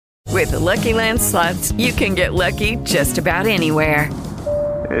With the Lucky Land Slots, you can get lucky just about anywhere.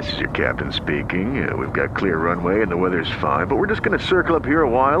 This is your captain speaking. We've got clear runway and the weather's fine, but we're just going to circle up here a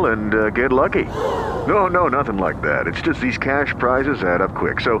while and get lucky. No, nothing like that. It's just these cash prizes add up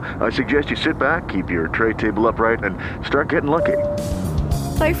quick. So I suggest you sit back, keep your tray table upright, and start getting lucky.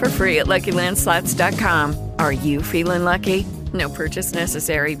 Play for free at LuckyLandSlots.com. Are you feeling lucky? No purchase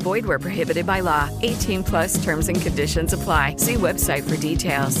necessary. Void where prohibited by law. 18 plus terms and conditions apply. See website for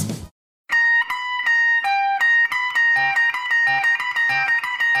details.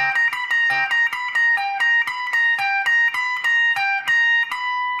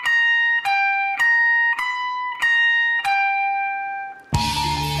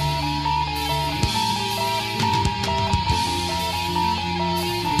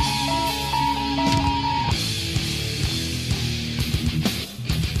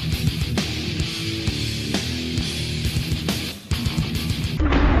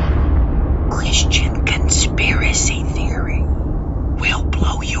 Christian conspiracy theory will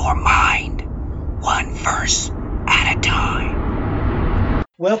blow your mind, one verse at a time.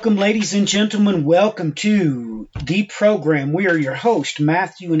 Welcome, ladies and gentlemen. Welcome to the program. We are your hosts,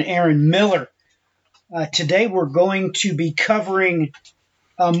 Matthew and Aaron Miller. Today we're going to be covering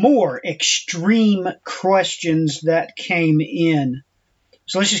more extreme questions that came in.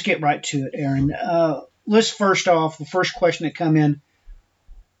 So let's just get right to it, Aaron. Let's first off, the first question that come in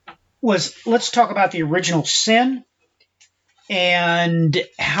was, let's talk about the original sin and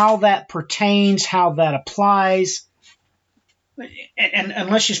how that pertains, how that applies. And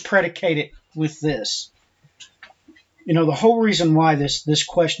let's just predicate it with this. You know, the whole reason why this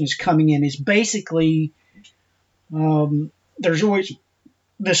question is coming in is basically there's always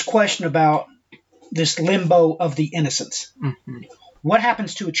this question about this limbo of the innocence. Mm-hmm. What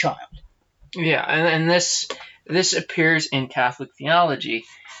happens to a child? Yeah, and this appears in Catholic theology.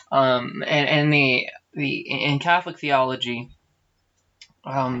 In Catholic theology,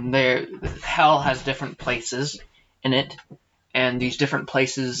 hell has different places in it, and these different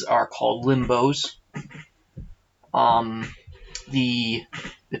places are called limbos. The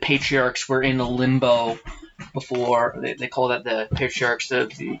patriarchs were in a limbo before. They call that the patriarchs,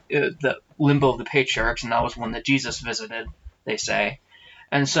 the limbo of the patriarchs, and that was one that Jesus visited, they say.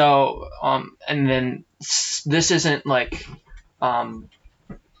 And so, and then this isn't like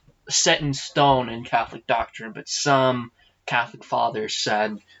set in stone in Catholic doctrine, but some Catholic fathers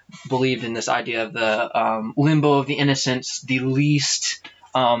believed in this idea of the limbo of the innocents, the least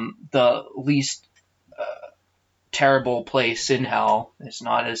terrible place in hell. It's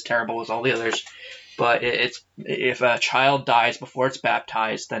not as terrible as all the others, but it's if a child dies before it's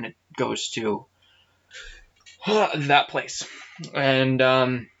baptized, then it goes to that place, and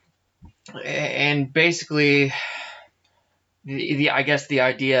basically. I guess the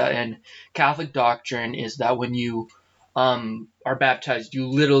idea in Catholic doctrine is that when you are baptized, you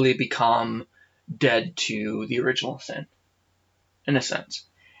literally become dead to the original sin, in a sense.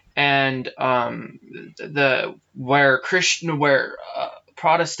 And where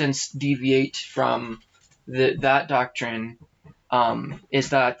Protestants deviate from that doctrine is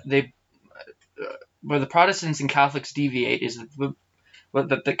that where the Protestants and Catholics deviate is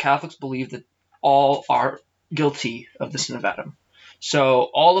that the Catholics believe that all are guilty of the sin of Adam. So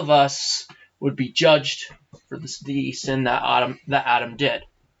all of us would be judged for the sin that Adam did.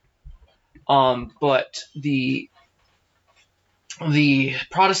 But the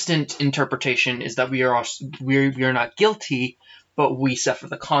Protestant interpretation is that we are not guilty, but we suffer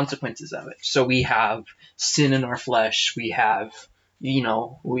the consequences of it. So we have sin in our flesh. We have,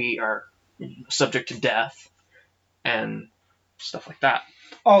 we are subject to death and stuff like that.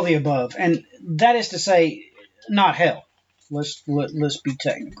 All the above, and that is to say, not hell. Let's be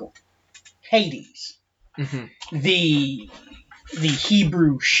technical. Hades, Mm-hmm. the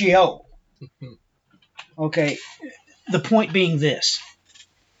Hebrew Sheol. Mm-hmm. Okay, the point being this: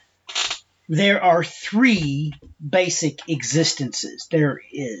 there are three basic existences. There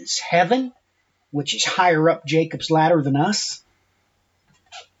is heaven, which is higher up Jacob's ladder than us.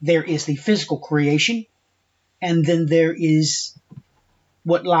 There is the physical creation, and then there is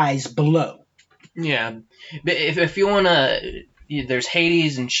what lies below. Yeah, but if you want to, there's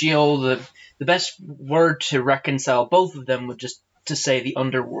Hades and Sheol. The best word to reconcile both of them would just to say the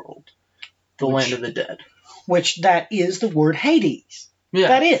underworld, the land of the dead. Which that is the word Hades. Yeah,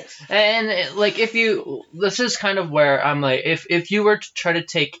 that is. And this is kind of where I'm like, if you were to try to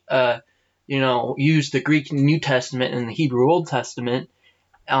take use the Greek New Testament and the Hebrew Old Testament,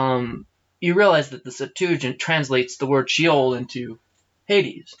 you realize that the Septuagint translates the word Sheol into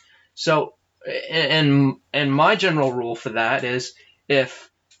Hades. So, and my general rule for that is if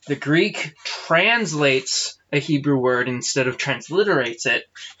the Greek translates a Hebrew word instead of transliterates it,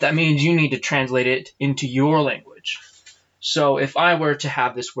 that means you need to translate it into your language. So if I were to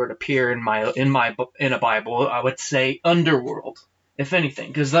have this word appear in a Bible, I would say underworld, if anything,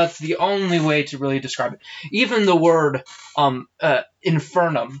 because that's the only way to really describe it. Even the word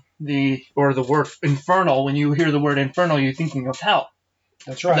infernum, the word infernal, when you hear the word infernal, you're thinking of hell.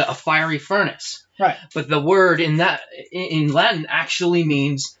 That's right. A fiery furnace. Right. But the word in Latin actually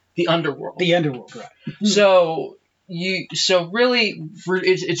means the underworld. The underworld, right. So really,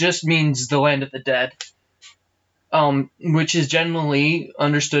 it just means the land of the dead. Which is generally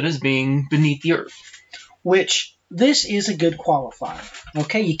understood as being beneath the earth. Which, this is a good qualifier.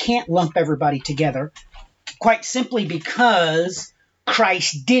 Okay, you can't lump everybody together, quite simply because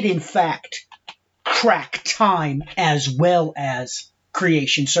Christ did, in fact, crack time as well as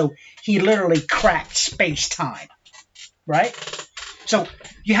creation. So he literally cracked space-time, right? So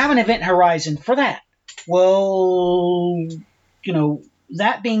you have an event horizon for that. Well,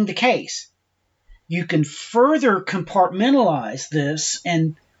 that being the case, you can further compartmentalize this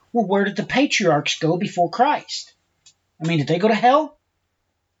and, well, where did the patriarchs go before Christ? I mean, did they go to hell?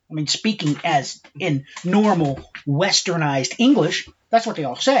 I mean, speaking as in normal westernized English, that's what they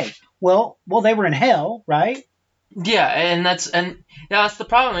all say. Well, they were in hell, right? Yeah, and that's the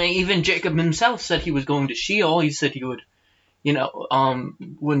problem. Even Jacob himself said he was going to Sheol. He said he would,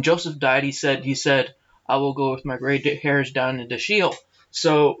 when Joseph died, he said, I will go with my gray hairs down into Sheol.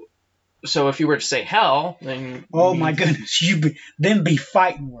 So if you were to say hell, then my goodness, then be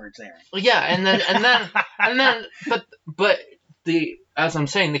fighting words there. Yeah, and then but as I'm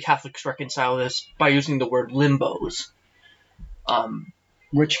saying, the Catholics reconcile this by using the word limbos,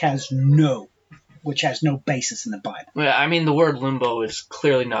 which has no basis in the Bible. Yeah, I mean the word limbo is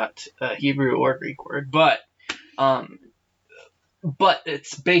clearly not a Hebrew or Greek word, but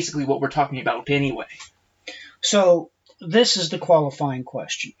it's basically what we're talking about anyway. So this is the qualifying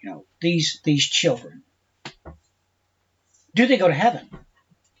question. These children, do they go to heaven?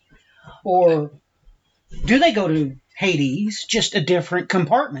 Or do they go to Hades, just a different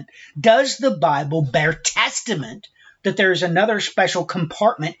compartment? Does the Bible bear testament that there's another special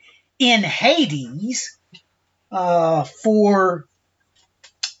compartment in Hades for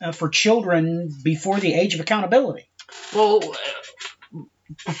children before the age of accountability? Well,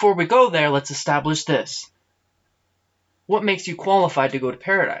 before we go there, let's establish this. What makes you qualified to go to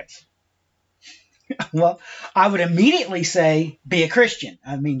paradise? Well, I would immediately say be a Christian.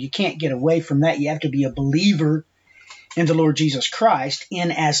 I mean, you can't get away from that. You have to be a believer in the Lord Jesus Christ, in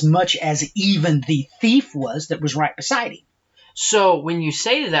as much as even the thief was that was right beside him. So when you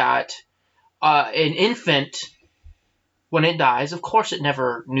say that, an infant, when it dies, of course it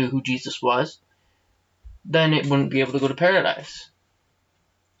never knew who Jesus was, then it wouldn't be able to go to paradise.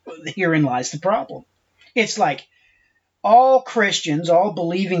 Herein lies the problem. It's like all Christians, all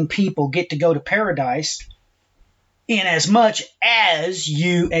believing people get to go to paradise in as much as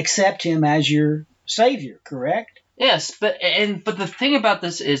you accept him as your Savior, correct? Yes, but the thing about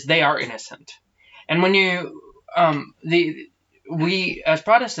this is they are innocent. And when we as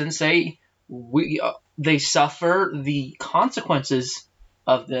Protestants say they suffer the consequences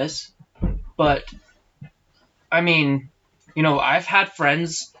of this, but I mean, I've had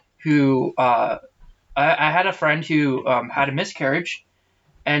friends who I had a friend who had a miscarriage,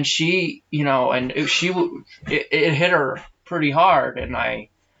 and she, it hit her pretty hard, and I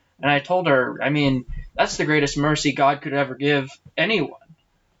told her, I mean, that's the greatest mercy God could ever give anyone.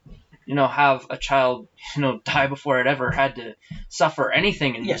 Have a child, die before it ever had to suffer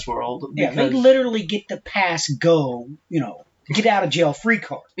anything in this world. Yeah, they literally get the pass go, get out of jail free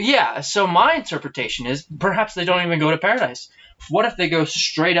card. Yeah, so my interpretation is perhaps they don't even go to paradise. What if they go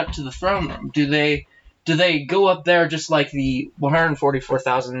straight up to the throne room? Do they go up there just like the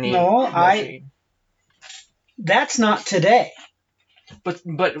 144,000? No, that's not today. But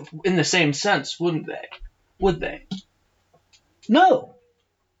in the same sense, wouldn't they? Would they? No,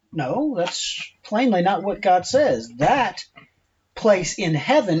 that's plainly not what God says. That place in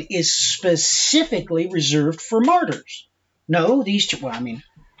heaven is specifically reserved for martyrs. No,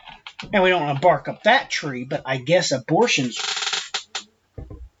 and we don't want to bark up that tree, but I guess abortions.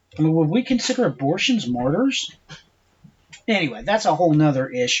 I mean, would we consider abortions martyrs? Anyway, that's a whole nother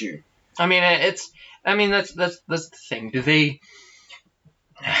issue. I mean, that's the thing. Do they?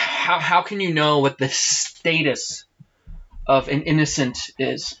 How can you know what the status of an innocent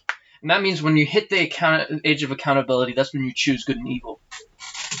is? And that means when you hit the age of accountability, that's when you choose good and evil.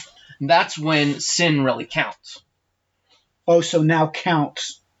 And that's when sin really counts. Oh, so now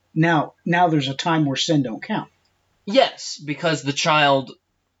counts. Now there's a time where sin don't count. Yes, because the child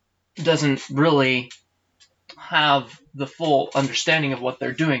doesn't really have the full understanding of what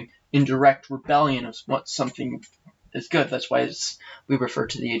they're doing. Indirect rebellion is what something is good. That's why we refer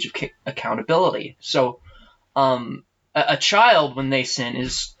to the age of accountability. So a child, when they sin,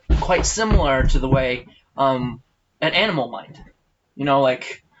 is quite similar to the way an animal might.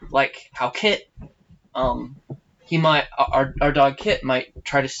 Like how Kit, our dog Kit might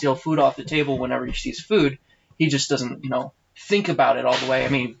try to steal food off the table whenever he sees food. He just doesn't, think about it all the way. I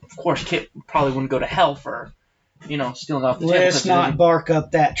mean, of course, Kit probably wouldn't go to hell for, stealing off the table. Let's not bark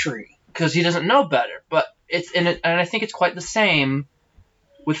up that tree. Because he doesn't know better. But and I think it's quite the same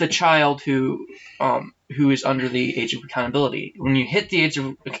with a child who is under the age of accountability. When you hit the age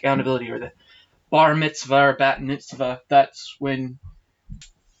of accountability, or the bar mitzvah or bat mitzvah, that's when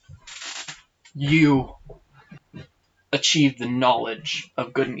you achieve the knowledge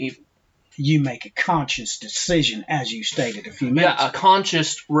of good and evil. You make a conscious decision, as you stated a few minutes ago. Yeah, a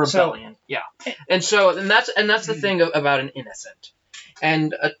conscious rebellion. And that's the thing about an innocent.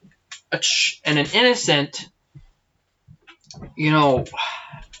 And an innocent,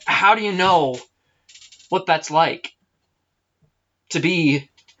 how do you know what that's like to be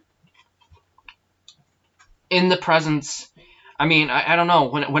in the presence? I mean, I don't know.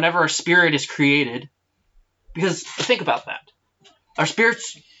 Whenever a spirit is created, because think about that. Are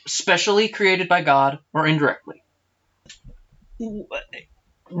spirits specially created by God or indirectly?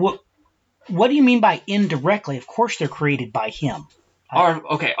 What do you mean by indirectly? Of course they're created by Him.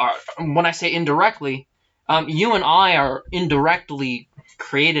 When I say indirectly, you and I are indirectly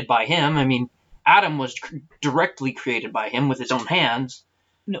created by Him. I mean, Adam was directly created by Him with his own hands.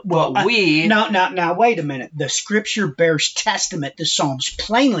 Now, wait a minute. The Scripture bears testament. The Psalms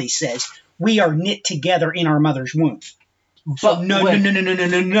plainly says we are knit together in our mother's womb. But no.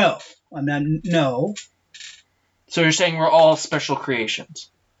 So you're saying we're all special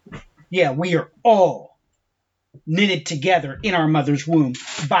creations? Yeah, we are all knitted together in our mother's womb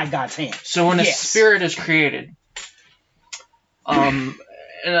by God's hand. So when a spirit is created, and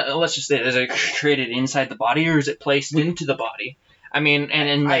let's just say, is it created inside the body, or is it placed into the body? I mean,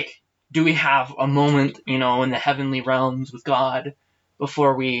 do we have a moment, in the heavenly realms with God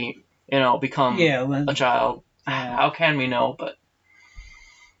before we, become a child? How can we know? But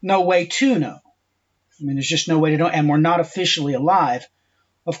no way to know. I mean, there's just no way to know. And we're not officially alive,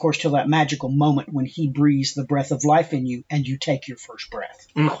 of course, till that magical moment when He breathes the breath of life in you and you take your first breath.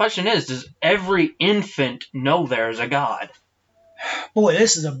 And the question is, does every infant know there's a God? Boy,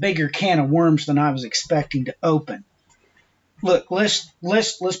 this is a bigger can of worms than I was expecting to open. Look, let's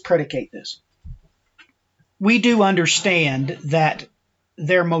predicate this. We do understand that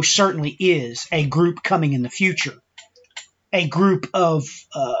there most certainly is a group coming in the future. A group of,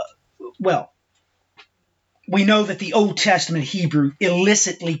 we know that the Old Testament Hebrew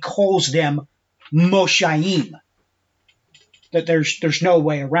illicitly calls them Moshaim. That there's no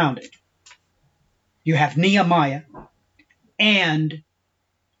way around it. You have Nehemiah and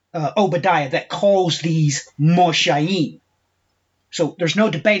Obadiah that calls these Moshaim. So there's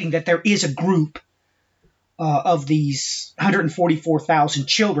no debating that there is a group of these 144,000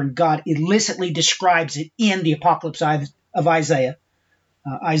 children. God illicitly describes it in the Apocalypse of Isaiah,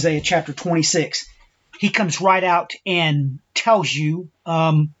 Isaiah chapter 26. He comes right out and tells you,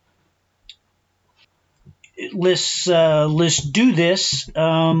 let's do this.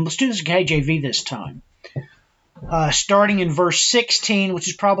 Let's do this in KJV this time. Starting in verse 16, which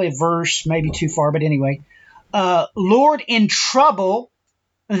is probably a verse maybe too far, but anyway. Lord, in trouble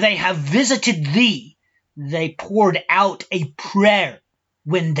they have visited thee. They poured out a prayer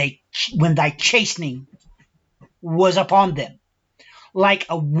when thy chastening was upon them. Like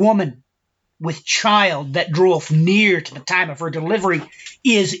a woman with child that draweth near to the time of her delivery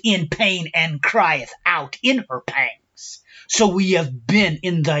is in pain and crieth out in her pangs. So we have been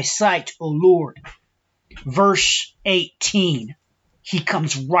in thy sight, O Lord. Verse 18, he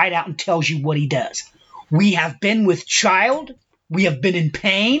comes right out and tells you what he does. We have been with child. We have been in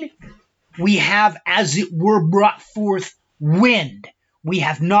pain. We have, as it were, brought forth wind. We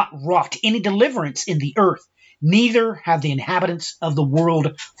have not wrought any deliverance in the earth. Neither have the inhabitants of the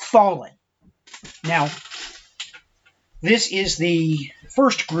world fallen. Now, this is the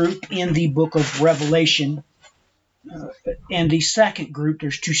first group in the book of Revelation. And the second group,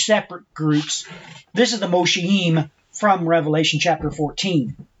 there's two separate groups. This is the Moshaim from Revelation chapter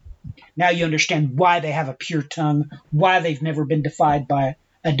 14. Now you understand why they have a pure tongue, why they've never been defiled by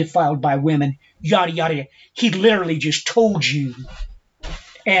women, yada, yada, yada. He literally just told you.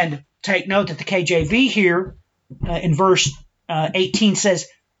 And take note that the KJV here in verse 18 says,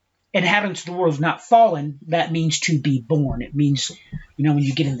 inhabitants of the world have not fallen, that means to be born. It means, when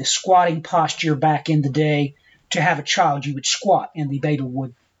you get in the squatting posture back in the day, to have a child, you would squat and the baby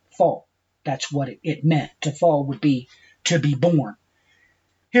would fall. That's what it meant. To fall would be to be born.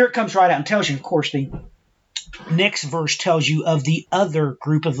 Here it comes right out and tells you, of course, the next verse tells you of the other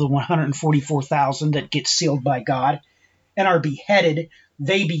group of the 144,000 that get sealed by God and are beheaded.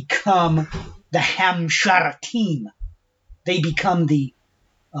 They become the Hamsharatim. They become the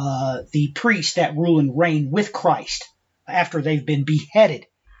priests that rule and reign with Christ after they've been beheaded.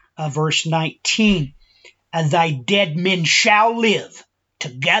 Verse 19, thy dead men shall live,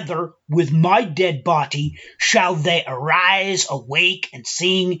 together with my dead body shall they arise, awake, and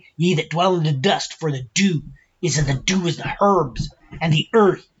sing, ye that dwell in the dust, for the dew is the herbs, and the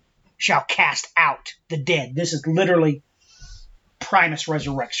earth shall cast out the dead. This is literally Primus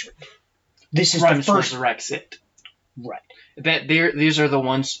Resurrection. This is Primus the first. resurrects it. Right. These are the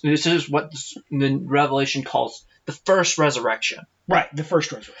ones. This is what the Revelation calls the first resurrection. Right, the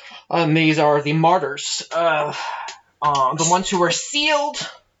first resurrection. These are the martyrs, the ones who were sealed.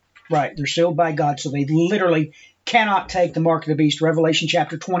 Right, they're sealed by God, so they literally cannot take the mark of the beast. Revelation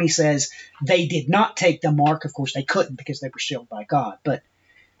chapter 20 says they did not take the mark. Of course, they couldn't because they were sealed by God. But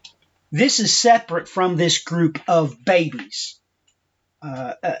this is separate from this group of babies.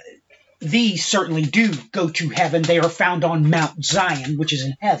 These certainly do go to heaven. They are found on Mount Zion, which is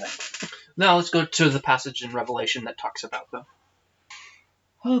in heaven. Now let's go to the passage in Revelation that talks about them.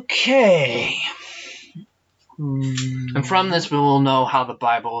 Okay. And from this we will know how the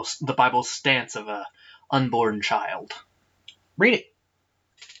Bible's stance of a unborn child. Read it.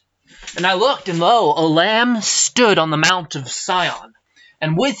 And I looked, and lo, a lamb stood on the mount of Sion,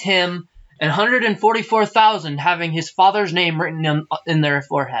 and with him 144,000 having his father's name written in their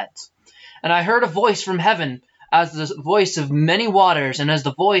foreheads. And I heard a voice from heaven, as the voice of many waters, and as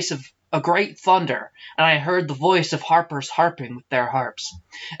the voice of a great thunder. And I heard the voice of harpers harping with their harps.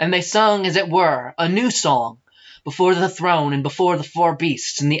 And they sung, as it were, a new song, before the throne and before the four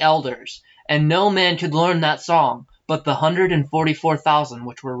beasts and the elders. And no man could learn that song, but the 144,000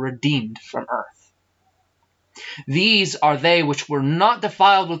 which were redeemed from earth. These are they which were not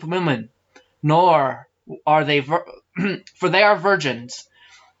defiled with women, nor are they, for they are virgins.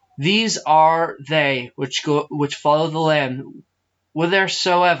 These are they which follow the Lamb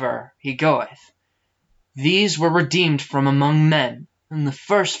whithersoever he goeth. These were redeemed from among men, and the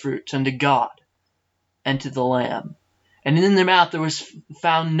firstfruits unto God, and to the Lamb. And in their mouth there was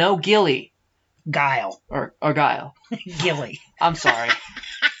found no guile. Or guile. Gilly. I'm sorry.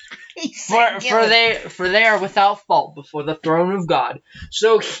 For they are without fault before the throne of God.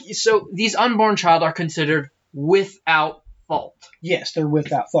 So these unborn child are considered without fault. Yes, they're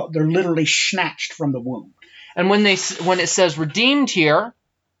without fault. They're literally snatched from the womb. And when it says redeemed here,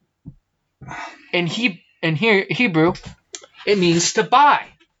 in Hebrew, it means to buy.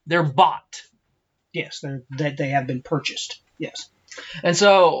 They're bought. Yes, they have been purchased. Yes. And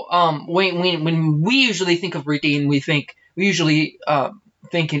so when we usually think of redeemed, we usually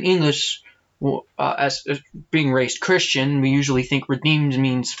think in English as being raised Christian. We usually think redeemed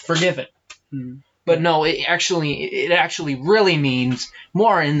means forgiven. Hmm. But no, it actually really means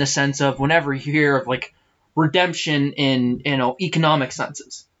more in the sense of whenever you hear of like redemption in economic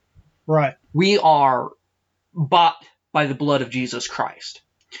senses. Right. We are bought by the blood of Jesus Christ.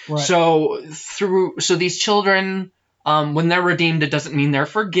 Right. So these children, when they're redeemed, it doesn't mean they're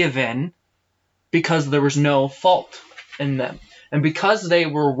forgiven because there was no fault in them. And because they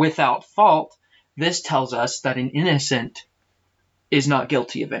were without fault, this tells us that an innocent is not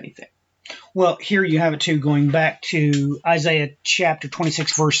guilty of anything. Well, here you have it too, going back to Isaiah chapter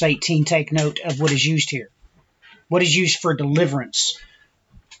 26, verse 18. Take note of what is used here. What is used for deliverance?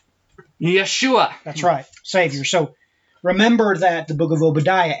 Yeshua. That's right, Savior. So remember that the book of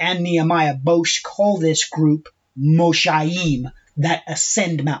Obadiah and Nehemiah both call this group Moshaim, that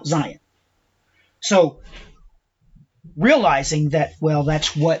ascend Mount Zion. So realizing that, well,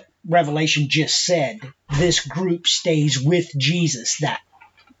 that's what Revelation just said, this group stays with Jesus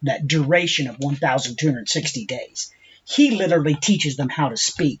that duration of 1,260 days. He literally teaches them how to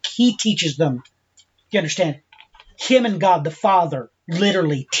speak. He teaches them, you understand, him and God the Father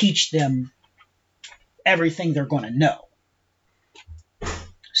literally teach them everything they're going to know.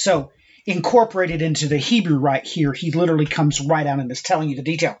 So, incorporated into the Hebrew right here, he literally comes right out and is telling you the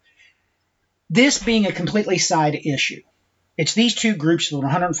detail. This being a completely side issue, it's these two groups, the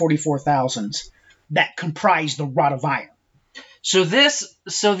 144,000s, that comprise the rod of iron. So this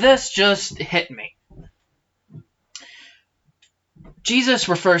just hit me. Jesus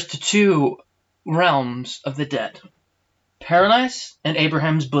refers to two realms of the dead. Paradise and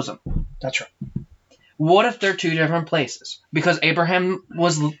Abraham's bosom. That's right. What if they're two different places? Because Abraham's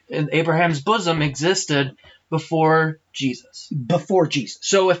bosom existed before Jesus. Before Jesus.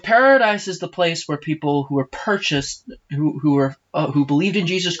 So if paradise is the place where people who are purchased, who believed in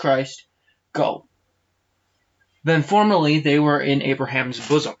Jesus Christ, go, then formerly they were in Abraham's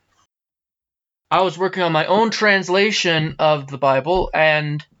bosom. I was working on my own translation of the Bible,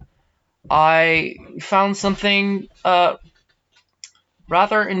 and I found something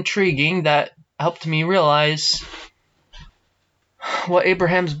rather intriguing that helped me realize what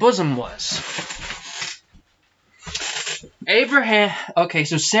Abraham's bosom was.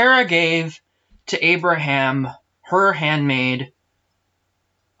 So Sarah gave to Abraham her handmaid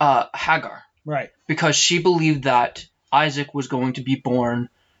Hagar. Right. Because she believed that Isaac was going to be born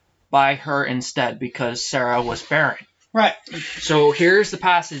by her instead, because Sarah was barren. Right. So here's the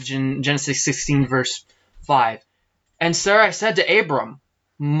passage in Genesis 16, verse 5. And Sarah said to Abram,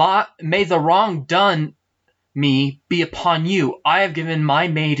 may the wrong done me be upon you. I have given my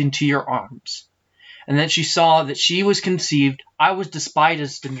maid into your arms. And then she saw that she was conceived. I was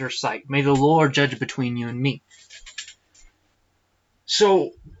despised in your sight. May the Lord judge between you and me.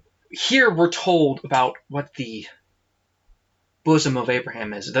 So here we're told about what the bosom of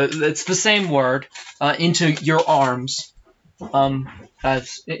Abraham is. It's the same word, into your arms.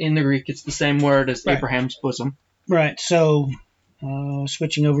 As in the Greek, it's the same word as right. Abraham's bosom. Right. So,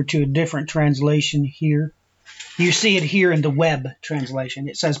 switching over to a different translation here. You see it here in the Web translation.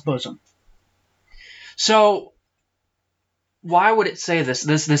 It says bosom. So, why would it say this?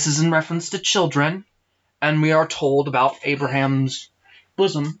 This is in reference to children, and we are told about Abraham's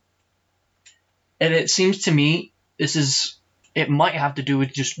bosom. And it seems to me it might have to do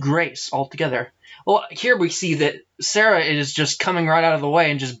with just grace altogether. Well, here we see that Sarah is just coming right out of the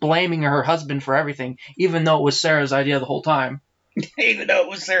way and just blaming her husband for everything, even though it was Sarah's idea the whole time. Even though it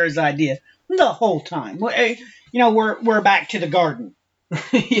was Sarah's idea the whole time. We're back to the garden.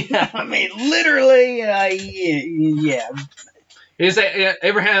 Yeah. I mean, literally, yeah. It's like,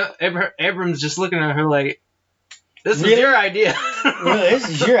 Abram's just looking at her like, this is your idea. Really, this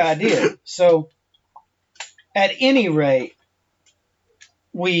is your idea. So, at any rate,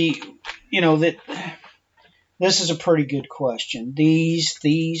 that this is a pretty good question.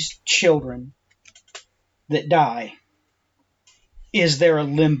 These children that die, is there a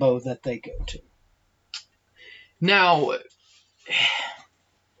limbo that they go to? Now,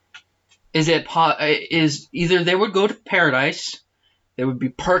 is either they would go to paradise, they would be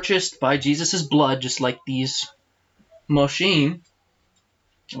purchased by Jesus' blood, just like these Mosheim,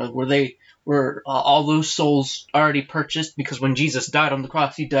 were all those souls already purchased, because when Jesus died on the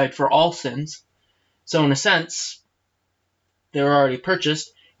cross, he died for all sins. So in a sense, they were already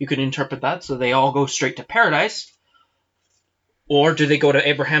purchased. You could interpret that, so they all go straight to paradise. Or do they go to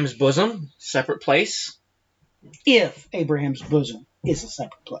Abraham's bosom, separate place? If Abraham's bosom is a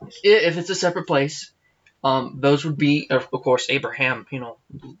separate place. If it's a separate place, those would be, of course, Abraham,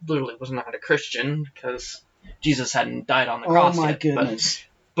 literally was not a Christian, because Jesus hadn't died on the cross yet. Oh my goodness.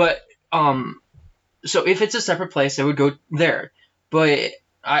 But so if it's a separate place, they would go there. But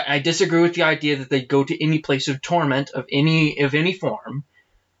I disagree with the idea that they go to any place of torment of any form,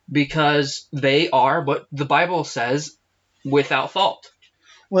 because they are what the Bible says, without fault.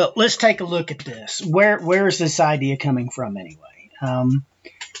 Well, let's take a look at this. Where is this idea coming from anyway?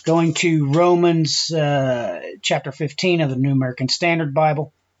 Going to Romans chapter 15 of the New American Standard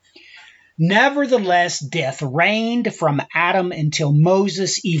Bible. Nevertheless, death reigned from Adam until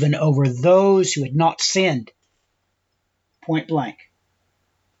Moses, even over those who had not sinned. Point blank.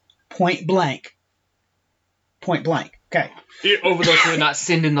 Point blank. Point blank. Okay. Over those who had not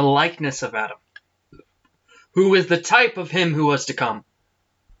sinned in the likeness of Adam, who is the type of him who was to come.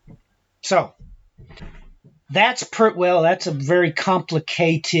 So, that's a very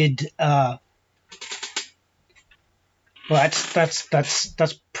complicated.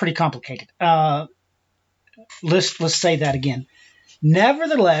 That's pretty complicated. Let's say that again.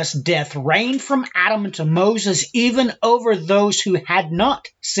 Nevertheless, death reigned from Adam unto Moses, even over those who had not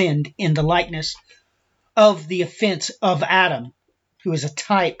sinned in the likeness of the offense of Adam, who is a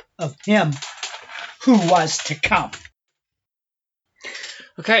type of him who was to come.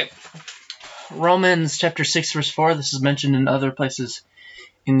 Okay. Romans chapter 6, verse 4. This is mentioned in other places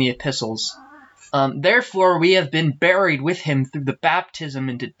in the epistles. Therefore, we have been buried with him through the baptism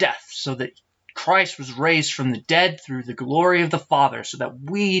into death, so that Christ was raised from the dead through the glory of the Father, so that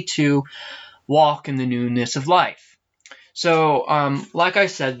we too walk in the newness of life. So, like I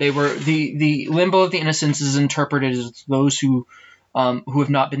said, they were the limbo of the innocents is interpreted as those who have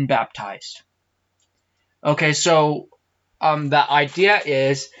not been baptized. Okay, so that idea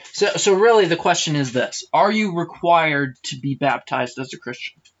is, so really the question is this: are you required to be baptized as a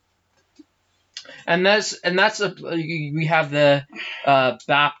Christian? And we have the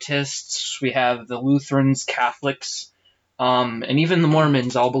Baptists, we have the Lutherans, Catholics, and even the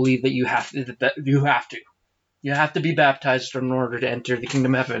Mormons all believe that you have to be baptized in order to enter the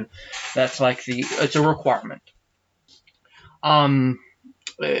kingdom of heaven. That's like it's a requirement.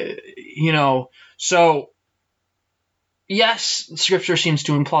 So yes, Scripture seems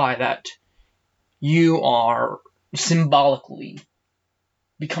to imply that you are symbolically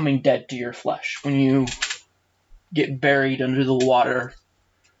becoming dead to your flesh when you get buried under the water.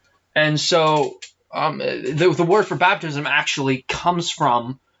 And so the word for baptism actually comes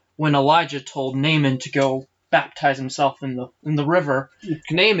from when Elijah told Naaman to go baptize himself in the river.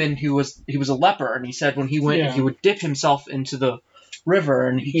 Naaman, he was a leper, and he said when he went, he would dip himself into the river,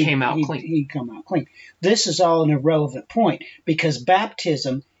 and he came out clean. He'd come out clean. This is all an irrelevant point, because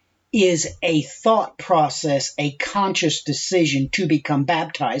baptism is a thought process, a conscious decision to become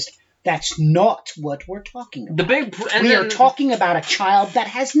baptized. That's not what we're talking about. We are talking about a child that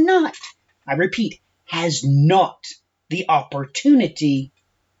has not, I repeat, has not the opportunity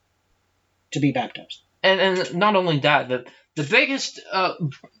to be baptized. And not only that, the biggest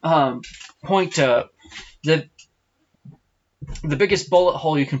point to the biggest bullet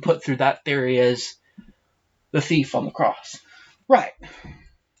hole you can put through that theory is the thief on the cross. Right.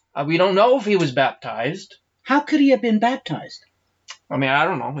 We don't know if he was baptized. How could he have been baptized? I mean, I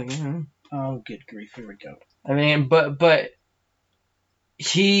don't know. Oh, good grief! Here we go. I mean, but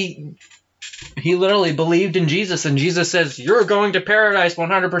he literally believed in Jesus, and Jesus says, "You're going to paradise,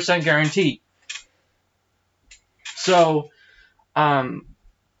 100% guaranteed." So,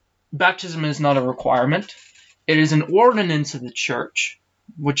 baptism is not a requirement. It is an ordinance of the church,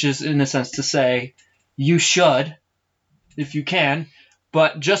 which is, in a sense, to say you should, if you can.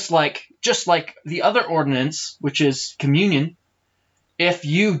 But just like the other ordinance, which is communion, if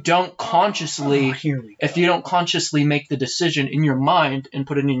you don't consciously make the decision in your mind and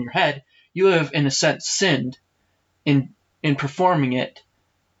put it in your head, you have, in a sense, sinned in performing it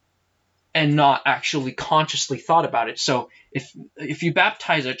and not actually consciously thought about it. So if you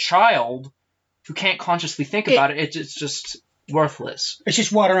baptize a child who can't consciously think about it, it's just worthless. It's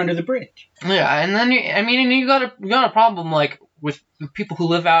just water under the bridge. Yeah, and then you got a problem like with people who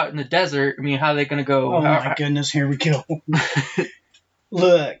live out in the desert. I mean, how are they going to go? Oh my goodness, here we go.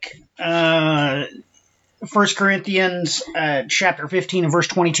 Look, 1 Corinthians chapter 15 and verse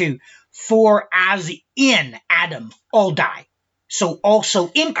 22. For as in Adam all die, so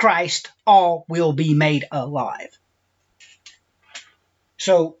also in Christ all will be made alive.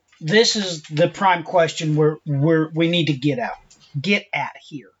 So this is the prime question we need to get at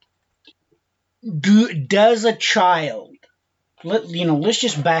here. Does a child, let's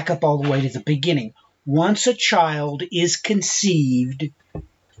just back up all the way to the beginning. Once a child is conceived,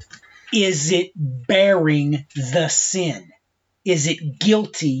 is it bearing the sin? Is it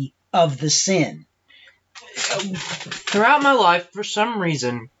guilty of the sin? Throughout my life, for some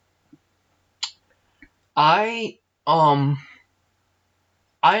reason, I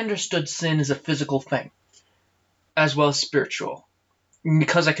understood sin as a physical thing, as well as spiritual,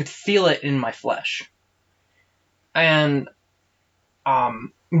 because I could feel it in my flesh. And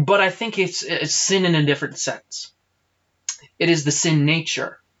but I think it's sin in a different sense. It is the sin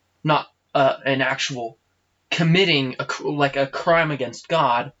nature, not an actual committing a crime against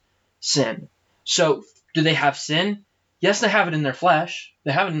God sin. So, do they have sin? Yes, they have it in their flesh.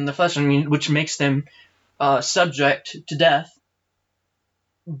 They have it in their flesh, I mean, which makes them subject to death.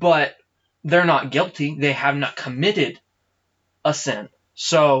 But they're not guilty. They have not committed a sin.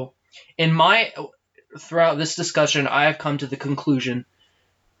 So, throughout this discussion, I have come to the conclusion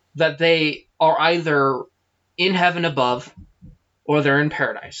that they are either in heaven above or they're in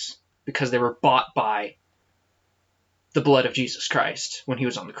paradise because they were bought by the blood of Jesus Christ when he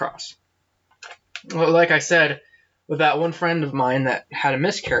was on the cross. Well, like I said, with that one friend of mine that had a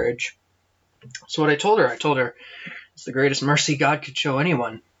miscarriage, so what I told her it's the greatest mercy God could show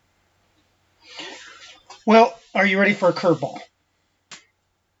anyone. Well, are you ready for a curveball?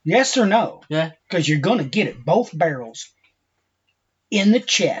 Yes or no? Yeah. Because you're going to get it both barrels in the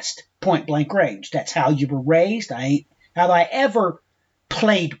chest, point blank range. That's how you were raised. Have I ever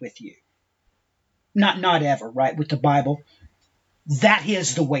played with you? Not ever, right? With the Bible. That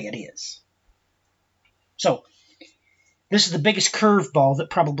is the way it is. So, this is the biggest curveball that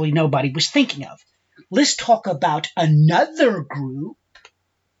probably nobody was thinking of. Let's talk about another group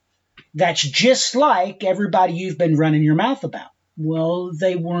that's just like everybody you've been running your mouth about. Well,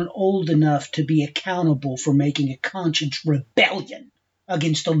 they weren't old enough to be accountable for making a conscience rebellion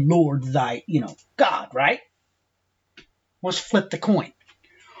against the Lord thy, God, right? Let's flip the coin.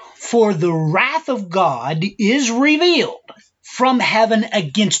 For the wrath of God is revealed from heaven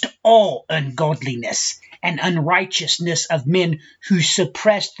against all ungodliness and unrighteousness of men who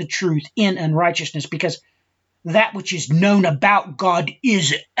suppress the truth in unrighteousness, because that which is known about God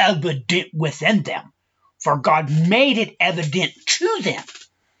is evident within them, for God made it evident to them.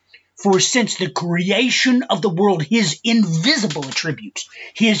 For since the creation of the world, his invisible attributes,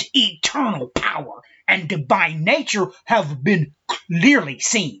 his eternal power and divine nature have been clearly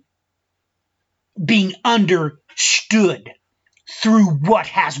seen, being understood through what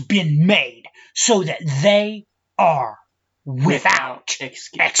has been made, so that they are without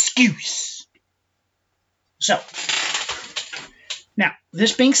excuse. So, now,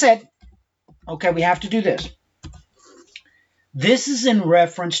 this being said, okay, we have to do this. This is in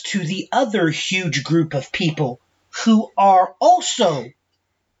reference to the other huge group of people who are also,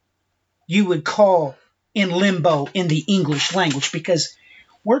 you would call, in limbo in the English language, because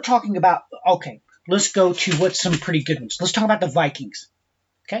we're talking about, okay, let's go to what's some pretty good ones. Let's talk about the Vikings,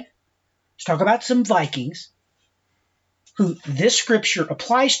 okay? Let's talk about some Vikings who this scripture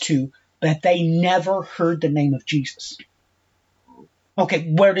applies to, but they never heard the name of Jesus.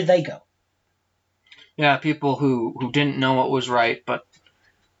 Okay, where did they go? Yeah, people who didn't know what was right, but...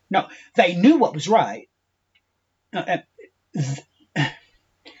 No, they knew what was right.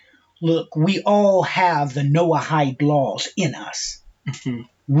 Look, we all have the Noahide laws in us. Mm-hmm.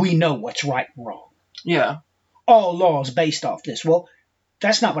 We know what's right and wrong. Yeah. All laws based off this. Well,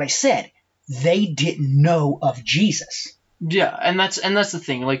 that's not what I said. They didn't know of Jesus. Yeah, and that's the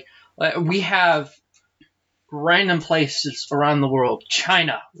thing. Like we have random places around the world,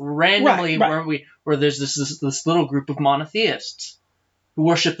 China, randomly right. where there's this little group of monotheists who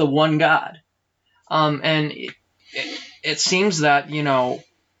worship the one God, and it seems that when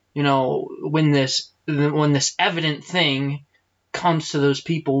this evident thing comes to those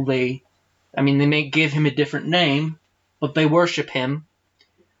people, they may give him a different name, but they worship him.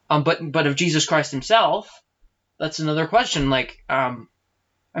 But of Jesus Christ himself, that's another question. Like,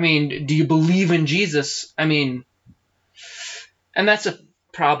 do you believe in Jesus? And that's a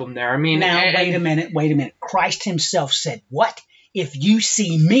problem there. Wait a minute. Christ himself said, what? If you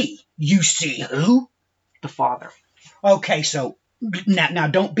see me, you see who? The Father. Okay, so now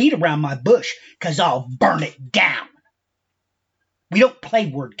don't beat around my bush, because I'll burn it down. We don't play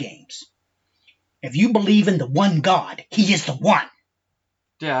word games. If you believe in the one God, he is the one.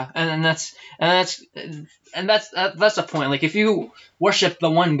 Yeah, and that's the point. Like, if you worship the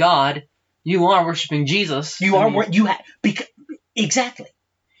one God, you are worshiping Jesus. Exactly.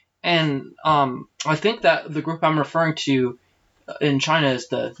 And I think that the group I'm referring to in China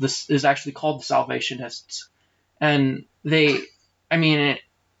is actually called the Salvationists, and I'm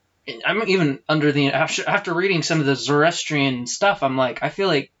even under the after reading some of the Zoroastrian stuff, I'm like, I feel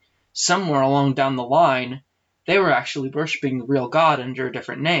like somewhere along down the line, they were actually worshiping the real God under a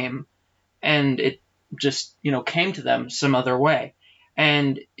different name, and it just, came to them some other way.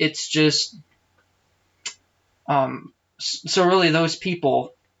 And it's just, so really those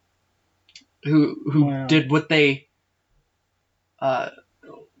people who did what they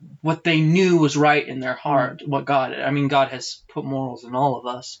knew was right in their heart, God has put morals in all of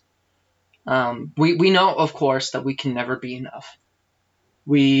us. We know, of course, that we can never be enough.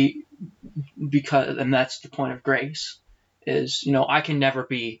 And that's the point of grace, is, I can never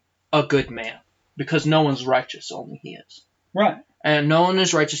be a good man, because no one's righteous, only he is. Right. And no one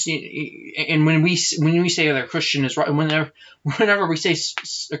is righteous. And when we say that a Christian is right, whenever we say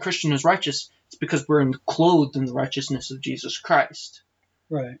a Christian is righteous, it's because we're clothed in the righteousness of Jesus Christ.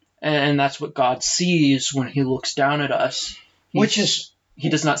 Right. And that's what God sees when he looks down at us. He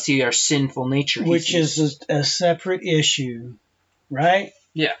does not see our sinful nature. Which is a separate issue, right?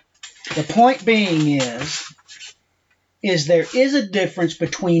 Yeah. The point being is there is a difference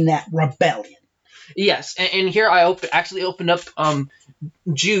between that rebellion. Yes, and here I opened up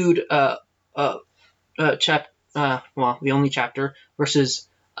Jude, the only chapter, verses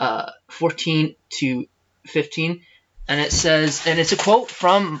 14 to 15, and it says, and it's a quote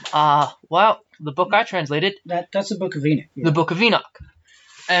from the book I translated. That's the Book of Enoch. Yeah. The Book of Enoch.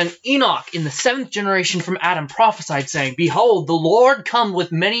 And Enoch, in the 7th generation from Adam, prophesied, saying, "Behold, the Lord come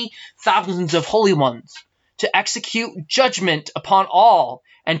with many thousands of holy ones, to execute judgment upon all,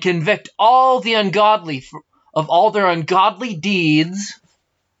 and convict all the ungodly of all their ungodly deeds,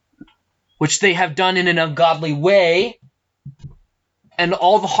 which they have done in an ungodly way, and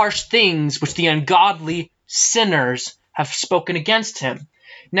all the harsh things which the ungodly sinners have spoken against him.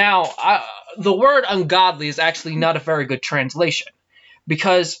 Now, the word ungodly is actually not a very good translation,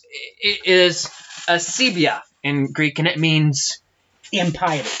 because it is asebia in Greek, and it means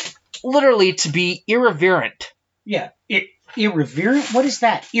Impiety. literally to be irreverent. Yeah. Irreverent? What is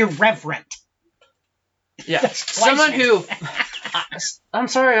that? Irreverent. Yeah. That's Someone twice. who... I'm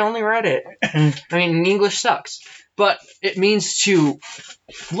sorry, I only read it. I mean, English sucks. But it means to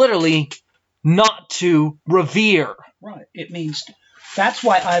literally not to revere. Right. It means... That's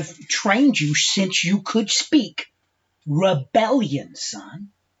why I've trained you since you could speak. Rebellion,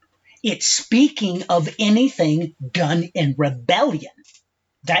 son. It's speaking of anything done in rebellion.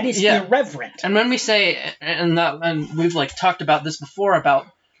 That is irreverent. And when we say, and we've like talked about this before about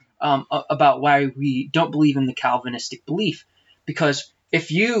why we don't believe in the Calvinistic belief, because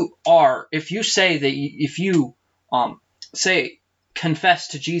if you say confess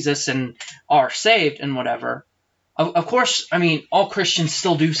to Jesus and are saved and whatever, of course, I mean, all Christians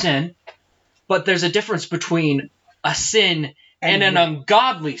still do sin, but there's a difference between a sin and an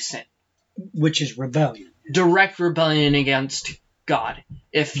ungodly sin. Which is rebellion. Direct rebellion against God.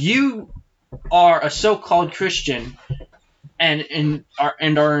 If you are a so-called Christian and are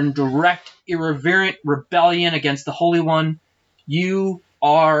in direct, irreverent rebellion against the Holy One, you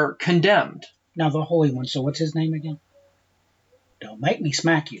are condemned. Now, the Holy One, so what's his name again? Don't make me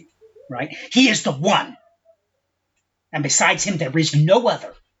smack you, right? He is the one. And besides him, there is no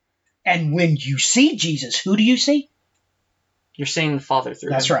other. And when you see Jesus, who do you see? You're seeing the Father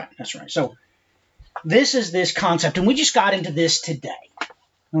through That's him. right. That's right. So this is this concept, and we just got into this today.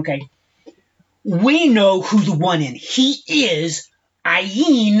 Okay. We know who the one in. He is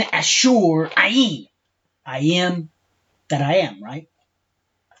Ayin Ashur Ayin. I am that I am, right?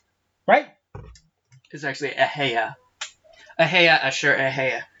 Right? It's actually Aheya. Aheya Asher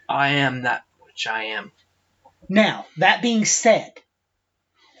Aheya. I am that which I am. Now, that being said,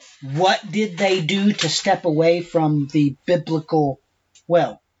 what did they do to step away from the biblical?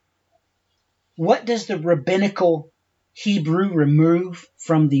 Well, what does the rabbinical Hebrew remove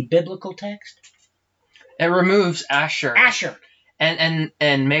from the biblical text? It removes Asher. Asher. And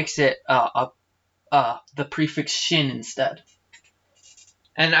makes it the prefix shin instead.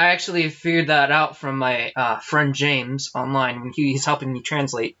 And I actually figured that out from my friend James online when he's helping me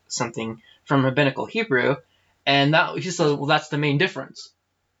translate something from rabbinical Hebrew, and he said, well, that's the main difference,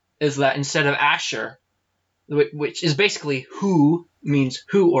 is that instead of Asher, which is basically who, means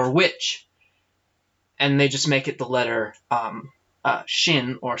who or which, and they just make it the letter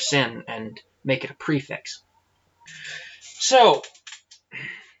shin or sin and make it a prefix. So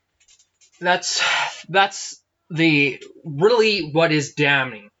that's the really what is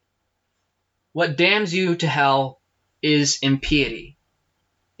damning. What damns you to hell is impiety.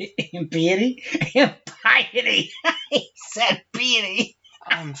 Impiety? Impiety. He said piety.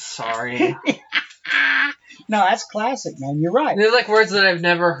 I'm sorry. No, that's classic, man. You're right. They're like words that I've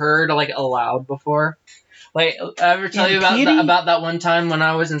never heard like aloud before. Like, I ever tell you about that one time when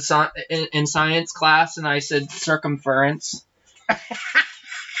I was in science class and I said circumference?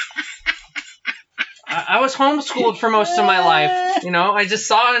 I was homeschooled for most of my life. You know, I just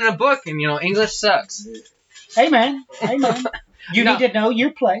saw it in a book, and English sucks. Amen. Amen. You need to know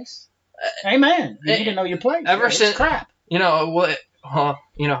your place. Amen. You need to know your place. Since crap.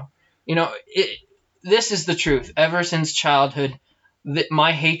 This is the truth. Ever since childhood,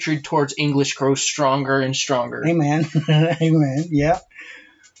 my hatred towards English grows stronger and stronger. Amen. Amen. Yeah.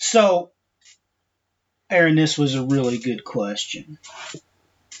 So, Aaron, this was a really good question.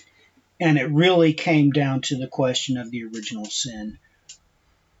 And it really came down to the question of the original sin.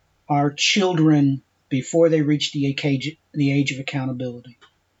 Are children, before they reach the age of accountability,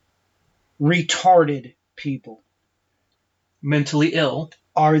 retarded people, mentally ill,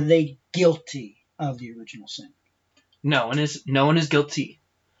 are they guilty of the original sin? No one is guilty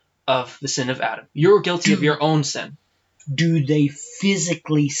of the sin of Adam. You're guilty of your own sin. Do they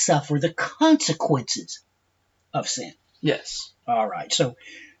physically suffer the consequences of sin? Yes. All right. So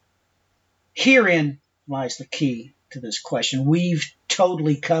herein lies the key to this question. We've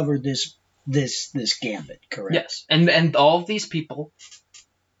totally covered this gambit, correct? Yes. And all of these people,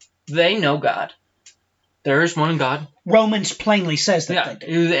 they know God. There is one God. Romans plainly says that they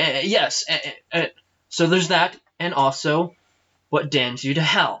do. Yes. So there's that, and also what damns you to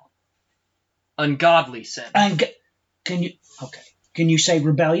hell. Ungodly sin. Can you say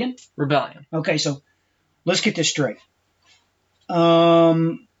rebellion? Rebellion. Okay, so let's get this straight.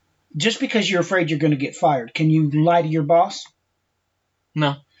 Just because you're afraid you're going to get fired, can you lie to your boss?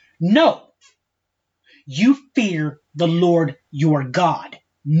 No. No. You fear the Lord your God.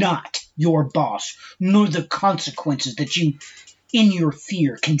 not your boss, nor the consequences that you, in your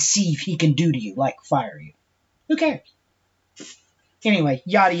fear, conceive he can do to you, like fire you. Who cares? Anyway,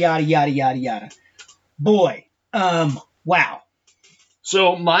 yada, yada, yada, yada, yada. Boy, wow.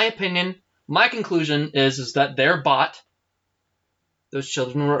 So my opinion, my conclusion is that they're bought. Those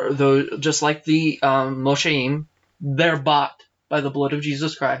children were, just like the Mosheim, they're bought by the blood of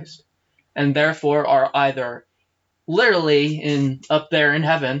Jesus Christ, and therefore are either literally up there in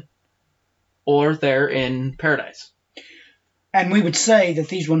heaven, or they're in paradise. And we would say that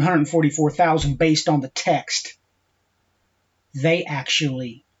these 144,000, based on the text, they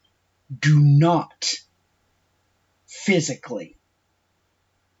actually do not physically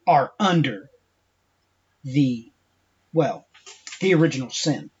are under the original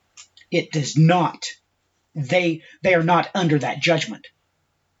sin. It does not. They are not under that judgment,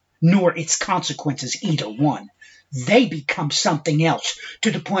 nor its consequences, either one. They become something else,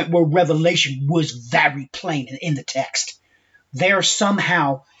 to the point where Revelation was very plain in the text. They're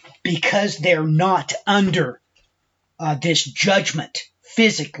somehow, because they're not under this judgment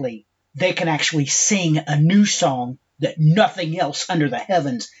physically, they can actually sing a new song that nothing else under the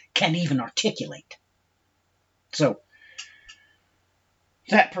heavens can even articulate. So,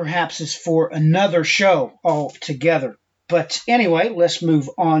 that perhaps is for another show altogether. But anyway, let's move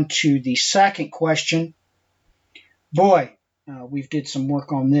on to the second question. Boy, we've did some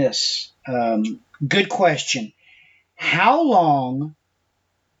work on this. Good question. How long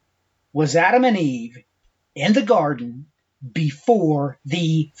was Adam and Eve in the garden before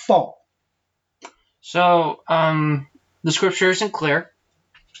the fall? So, the scripture isn't clear,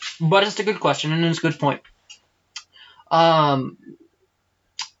 but it's a good question and it's a good point.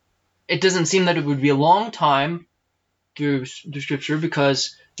 It doesn't seem that it would be a long time through the scripture,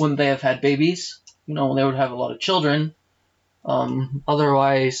 because wouldn't they have had babies? They would have a lot of children.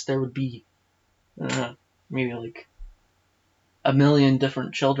 Otherwise, there would be maybe like 1 million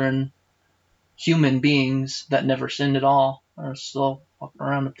different children, human beings that never sinned at all, are still walking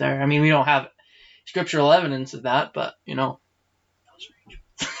around up there. I mean, we don't have scriptural evidence of that, but those are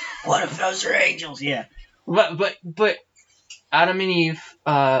angels. What if those are angels? Yeah. But Adam and Eve,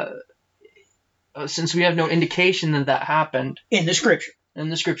 since we have no indication that happened in the scripture.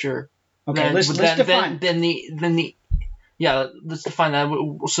 Okay, let's define. Let's define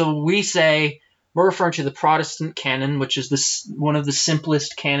that. So we say we're referring to the Protestant canon, which is one of the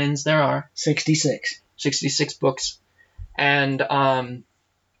simplest canons there are. 66 books, and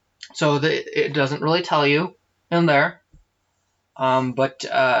so it doesn't really tell you in there, but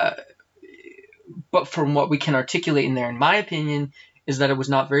from what we can articulate in there, in my opinion, is that it was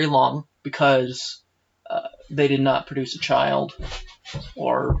not very long, because they did not produce a child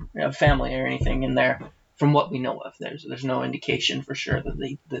or a family or anything in there. From what we know of, there's no indication for sure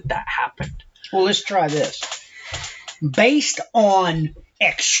that happened. Well, let's try this. Based on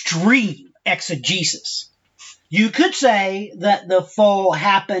extreme exegesis, you could say that the fall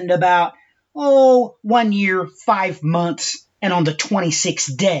happened about 1 year, 5 months, and on the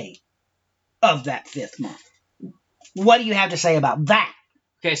 26th day of that 5th month. What do you have to say about that?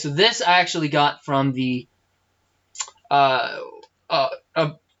 Okay, so this I actually got from the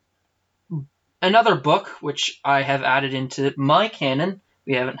another book, which I have added into my canon.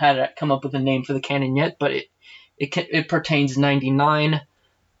 We haven't had it come up with a name for the canon yet, but it pertains 99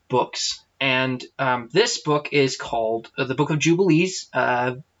 books. And this book is called the Book of Jubilees.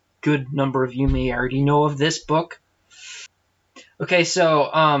 A good number of you may already know of this book. Okay, so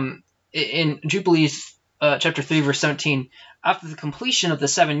in Jubilees chapter 3, verse 17, after the completion of the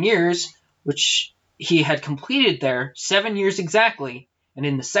 7 years, which he had completed there, 7 years exactly, and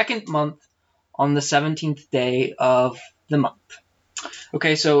in the 2nd month, on the 17th day of the month.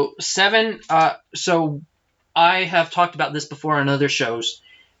 Okay, so 7, so I have talked about this before on other shows,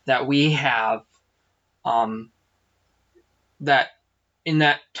 that we have, that in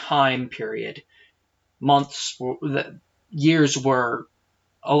that time period, years were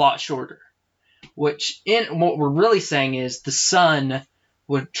a lot shorter. Which, in what we're really saying is the sun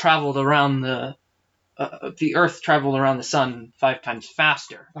would travel around the Earth traveled around the sun 5 times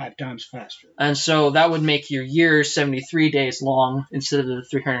faster. 5 times faster. And so that would make your year 73 days long instead of the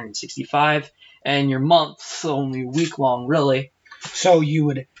 365, and your months only a week long, really. So you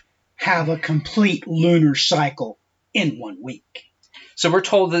would have a complete lunar cycle in 1 week. So we're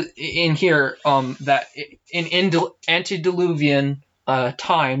told that in here that in antediluvian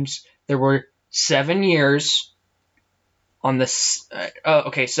times there were 7 years on this.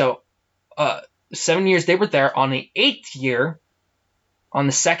 7 years they were there on the 8th year, on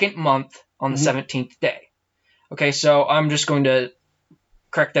the 2nd month, on the 17th day. Okay, so I'm just going to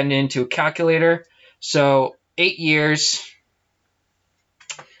correct that into a calculator. So 8 years.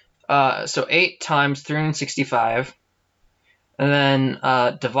 So 8 times 365. And then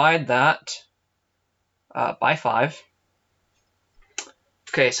divide that by 5.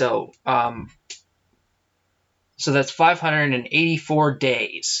 Okay, so that's 584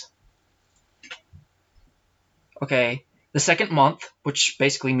 days. Okay, the second month, which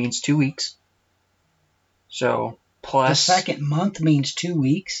basically means 2 weeks. So plus The second month means 2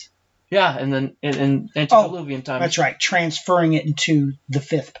 weeks. Yeah, and then antediluvian time. That's right, transferring it into the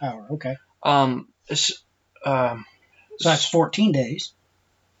fifth power. Okay. So that's 14 days.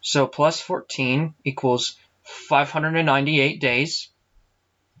 So plus 14 equals 598 days.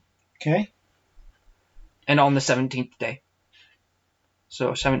 Okay. And on the 17th day.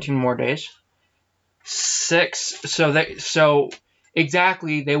 So 17 more days. 6. So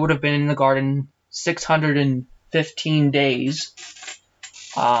exactly they would have been in the garden 615 days.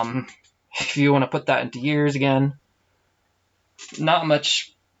 If you want to put that into years again, not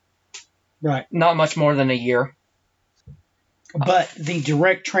much. Right. Not much more than a year. But the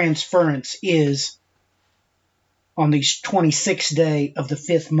direct transference is on the 26th day of the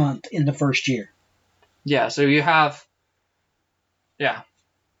 5th month in the first year. Yeah, so you have... Yeah.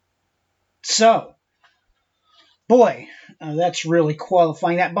 So, boy, that's really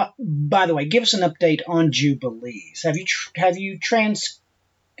qualifying that. But by the way, give us an update on Jubilees. Have you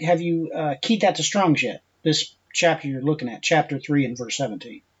keyed that to Strong's yet? This chapter you're looking at, chapter 3 and verse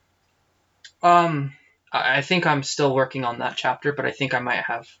 17. I think I'm still working on that chapter, but I think I might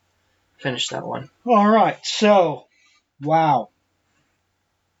have finished that one. All right, so, wow.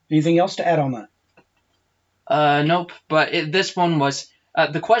 Anything else to add on that? Nope, but this one was...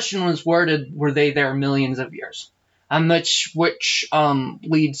 the question was worded, were they there millions of years? Which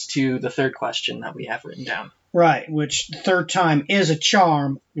leads to the third question that we have written down. Right, which the third time is a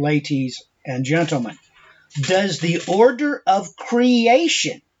charm, ladies and gentlemen. Does the order of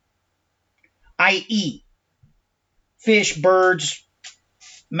creation, i.e., fish, birds,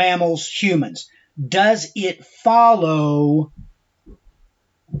 mammals, humans, does it follow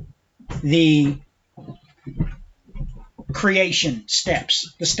the creation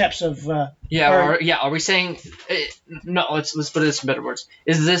steps, the steps of... Are we saying... no, let's put this in better words.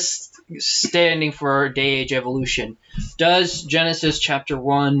 Is this standing for day age evolution? Does Genesis chapter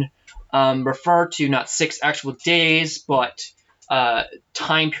 1 refer to not 6 actual days, but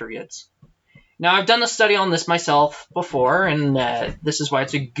time periods? Now, I've done a study on this myself before, and this is why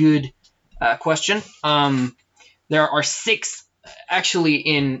it's a good question. There are 6... Actually,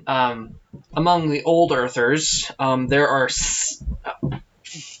 in among the old earthers, there are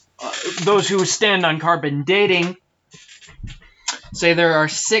those who stand on carbon dating say there are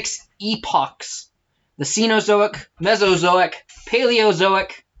 6 epochs: the Cenozoic, Mesozoic,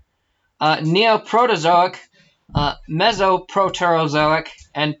 Paleozoic, Neoproterozoic, Mesoproterozoic,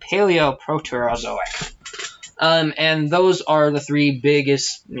 and Paleoproterozoic. And those are the 3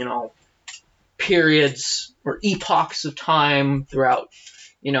 biggest, periods or epochs of time throughout,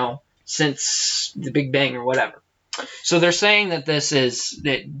 since the Big Bang or whatever. So they're saying that this is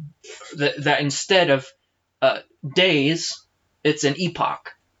that instead of days, it's an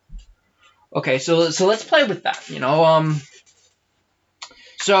epoch. Okay, so let's play with that.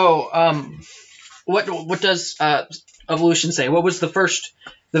 What does evolution say? What was the first?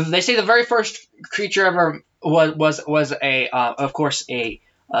 They say the very first creature ever was a of course a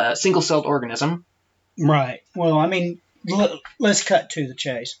single-celled organism. Right. Well, I mean, let's cut to the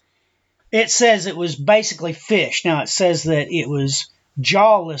chase. It says it was basically fish. Now, it says that it was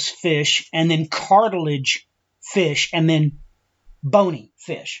jawless fish, and then cartilage fish, and then bony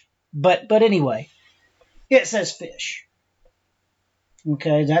fish. But anyway, it says fish.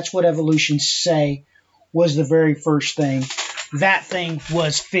 Okay, that's what evolution say was the very first thing. That thing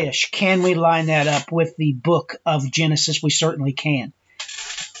was fish. Can we line that up with the book of Genesis? We certainly can.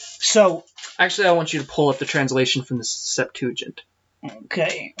 So... Actually, I want you to pull up the translation from the Septuagint.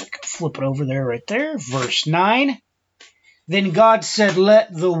 Okay, I can flip it over there, right there. Verse 9. Then God said,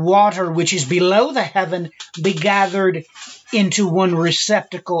 let the water which is below the heaven be gathered into one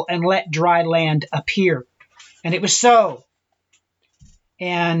receptacle, and let dry land appear. And it was so.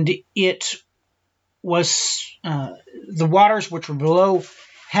 And it was the waters which were below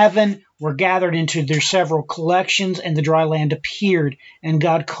heaven were gathered into their several collections, and the dry land appeared. And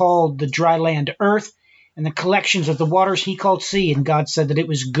God called the dry land earth, and the collections of the waters he called sea. And God said that it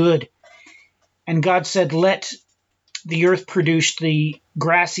was good. And God said, let the earth produce the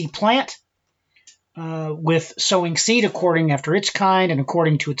grassy plant with sowing seed according after its kind and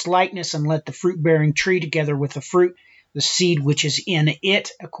according to its likeness, and let the fruit-bearing tree together with the fruit the seed which is in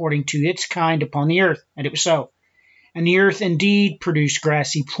it according to its kind upon the earth. And it was so. And the earth indeed produced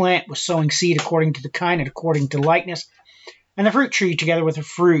grassy plant with sowing seed according to the kind and according to likeness. And the fruit tree together with the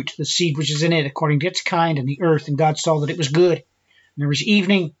fruit, the seed which is in it according to its kind, and the earth. And God saw that it was good. And there was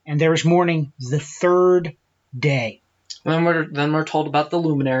evening, and there was morning, the third day. Then we're told about the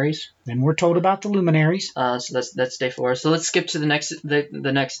luminaries. So that's day 4. So let's skip to the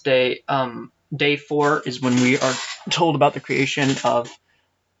next day. Day 4 is when we are told about the creation of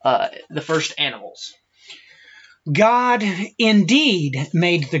the first animals. God indeed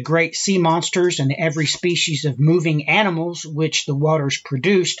made the great sea monsters and every species of moving animals which the waters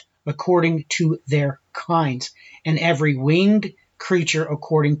produced according to their kinds, and every winged creature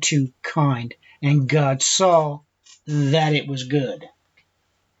according to kind. And God saw that it was good.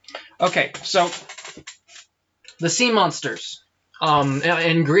 Okay, so the sea monsters.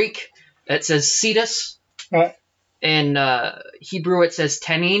 In Greek, it says Cetus. Right. In Hebrew, it says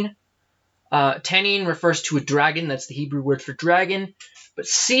Tenin. Tenin refers to a dragon. That's the Hebrew word for dragon. But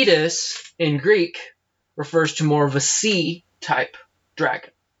Cetus in Greek refers to more of a sea-type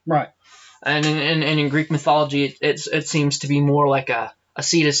dragon. Right. And in Greek mythology, it seems to be more like a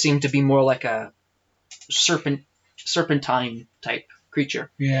Cetus seemed to be more like a serpentine type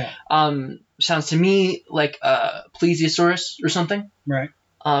creature. Yeah. Sounds to me like a plesiosaurus or something. Right.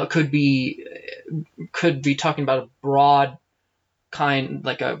 Could be talking about a broad kind,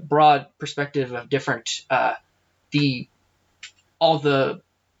 like a broad perspective of different all the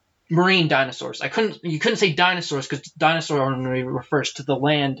marine dinosaurs. You couldn't say dinosaurs because dinosaur only refers to the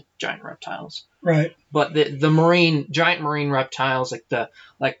land giant reptiles. Right. But the giant marine reptiles like the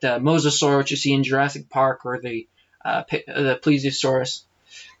mosasaur, which you see in Jurassic Park, or the plesiosaurus.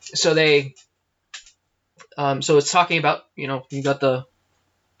 So so it's talking about, you got the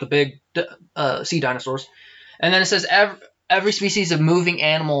big sea dinosaurs, and then it says every species of moving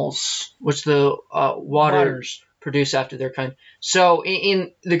animals which the waters produce after their kind. So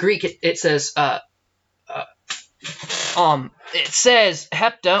in the Greek it says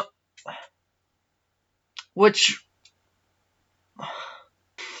hepta, which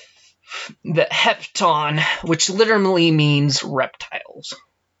the hepton, which literally means reptiles.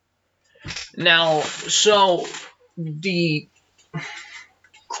 Now, so the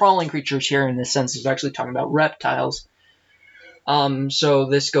crawling creatures here in this sense is actually talking about reptiles. So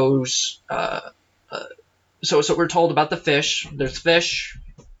this goes. So we're told about the fish.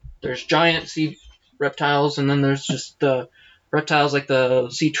 There's giant sea reptiles, and then there's just the reptiles like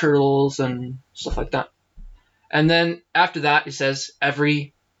the sea turtles and stuff like that. And then after that, it says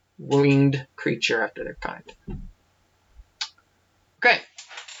every winged creature after their kind. Okay.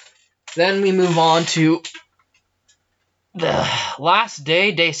 Then we move on to the last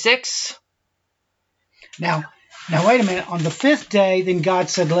day, day 6. Now wait a minute. On the 5th day, then God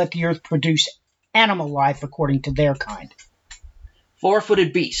said, let the earth produce animal life according to their kind.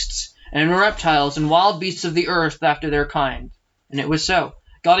 4-footed beasts, and reptiles, and wild beasts of the earth after their kind. And it was so.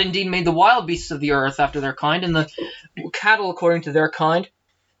 God indeed made the wild beasts of the earth after their kind, and the cattle according to their kind,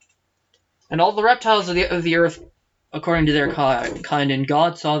 and all the reptiles of the earth according to their kind. And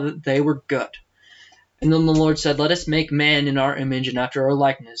God saw that they were good. And then the Lord said, let us make man in our image and after our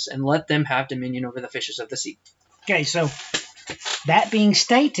likeness, and let them have dominion over the fishes of the sea. Okay, so that being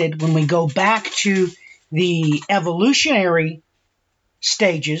stated, when we go back to the evolutionary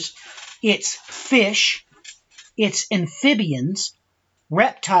stages, it's fish, it's amphibians,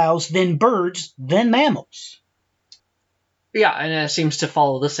 reptiles, then birds, then mammals. Yeah, and it seems to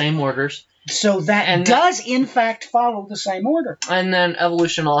follow the same orders. So that does, in fact, follow the same order. And then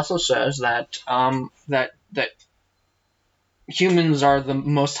evolution also says that that humans are the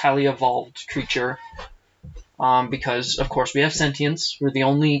most highly evolved creature, because, of course, we have sentience. We're the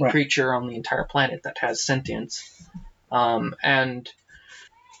only creature on the entire planet that has sentience. And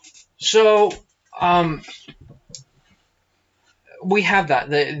so we have that.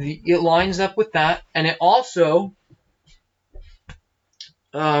 It lines up with that, and it also...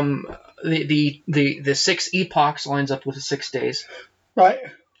 the 6 epochs lines up with the 6 days. Right.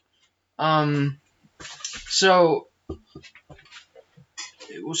 So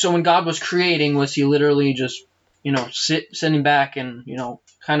when God was creating, was he literally just, sitting back and,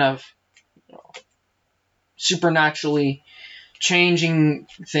 kind of supernaturally changing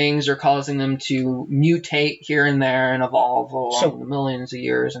things or causing them to mutate here and there and evolve along the millions of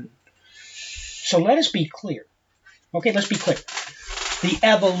years? So let us be clear. Okay, let's be clear. The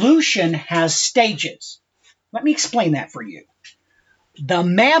evolution has stages. Let me explain that for you. The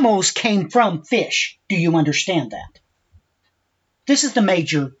mammals came from fish. Do you understand that? This is the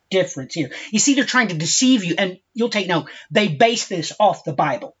major difference here. You see, they're trying to deceive you, and you'll take note, they base this off the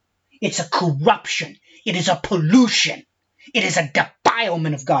Bible. It's a corruption. It is a pollution. It is a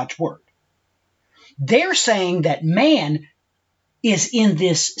defilement of God's word. They're saying that man is in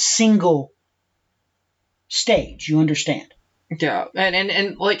this single stage. You understand? Yeah,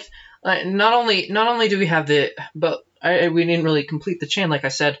 and like not only do we have we didn't really complete the chain. Like I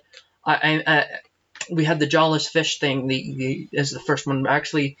said, we had the jawless fish thing. The as the first one.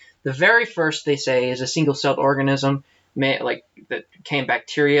 Actually, the very first they say is a single-celled organism, that became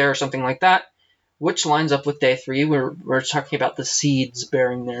bacteria or something like that, which lines up with day 3. We're talking about the seeds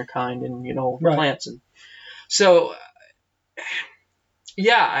bearing their kind and Right. plants, and so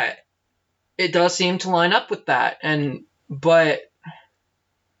yeah, it does seem to line up with that. But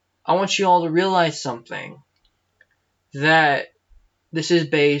I want you all to realize something, that this is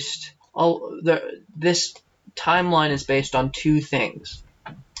based. This timeline is based on 2 things.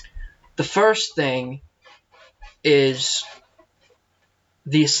 The first thing is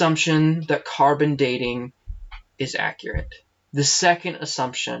the assumption that carbon dating is accurate. The second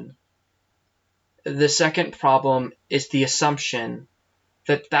problem is the assumption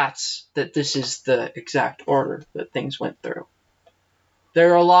that this is the exact order that things went through.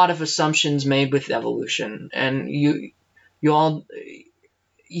 There are a lot of assumptions made with evolution, and you all,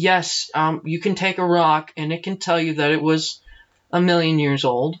 yes, you can take a rock and it can tell you that it was 1,000,000 years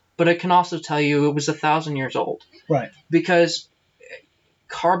old, but it can also tell you it was 1,000 years old. Right. Because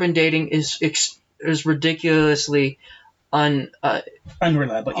carbon dating is ridiculously unreliable.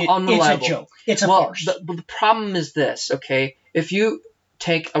 Unreliable. It's a joke. It's a farce. But the problem is this, okay? If you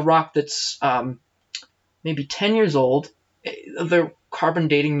take a rock that's maybe 10 years old, the carbon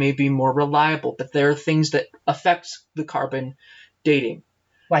dating may be more reliable, but there are things that affect the carbon dating.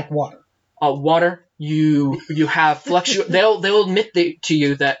 Like water. Water, you have they'll admit to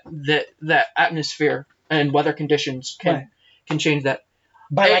you that atmosphere and weather conditions can change that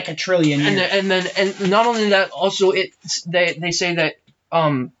by like a trillion years. And not only that, also they say that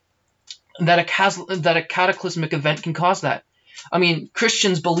that a cataclysmic event can cause that. I mean,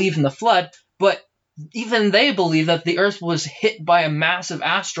 Christians believe in the flood, but even they believe that the Earth was hit by a massive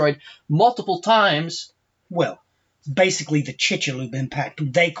asteroid multiple times. Well, basically the Chicxulub impact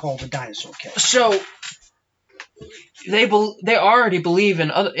they call the dinosaur kill. So they already believe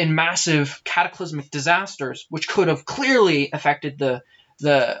in massive cataclysmic disasters, which could have clearly affected the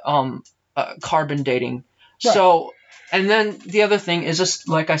carbon dating. Right. So, and then the other thing is just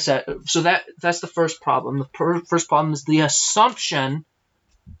like I said. So that's the first problem. The first problem is the assumption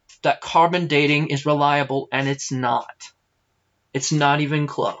that carbon dating is reliable, and it's not. It's not even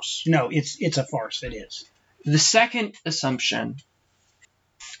close. No, it's a farce. It is. The second assumption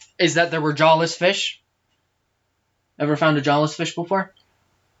is that there were jawless fish. Ever found a jawless fish before?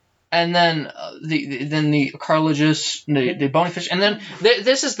 And then the cartilaginous, the bony fish, and then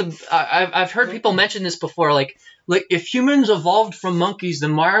this is I've heard people mention this before. Like if humans evolved from monkeys,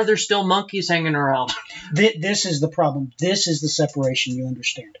 then why are there still monkeys hanging around? This is the problem. This is the separation. You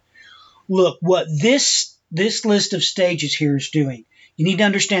understand? Look, what this list of stages here is doing. You need to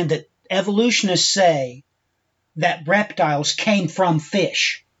understand that evolutionists say that reptiles came from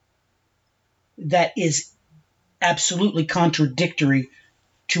fish. That is absolutely contradictory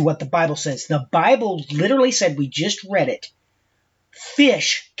to what the Bible says. The Bible literally said, we just read it,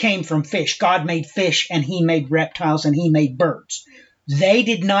 fish came from fish. God made fish, and he made reptiles, and he made birds. They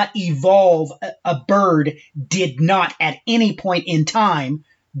did not evolve. A bird did not at any point in time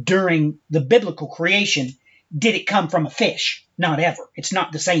during the biblical creation did it come from a fish. Not ever. It's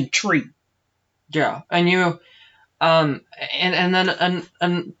not the same tree. Yeah, and you and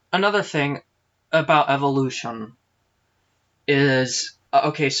then another thing about evolution is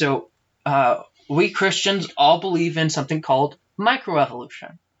okay. So we Christians all believe in something called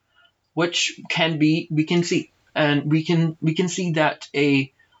microevolution, which we can see, and we can see that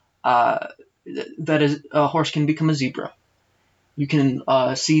a horse can become a zebra. You can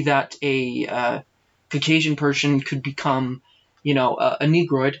see that a Caucasian person could become, a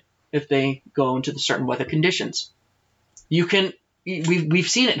Negroid if they go into the certain weather conditions. We've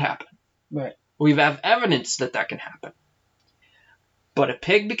seen it happen. Right. We have evidence that can happen. But a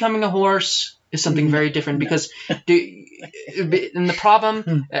pig becoming a horse is something very different, because and the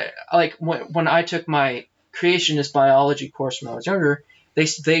problem, like when I took my creationist biology course when I was younger,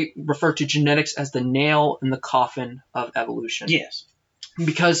 they refer to genetics as the nail in the coffin of evolution. Yes.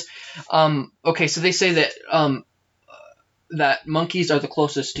 Because, so they say that that monkeys are the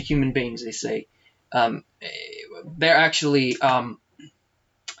closest to human beings. They say they're actually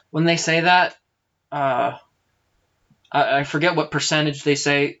when they say that, I forget what percentage they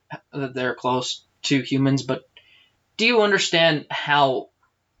say that they're close to humans, but do you understand how,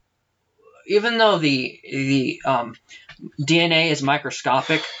 even though the DNA is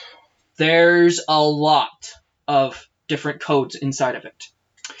microscopic, there's a lot of different codes inside of it.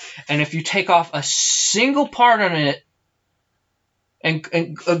 And if you take off a single part on it, and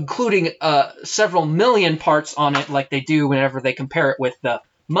including several million parts on it, like they do whenever they compare it with the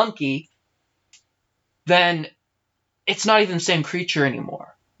monkey, then it's not even the same creature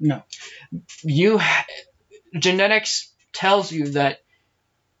anymore. No. Genetics tells you that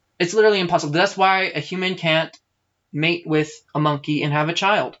it's literally impossible. That's why a human can't mate with a monkey and have a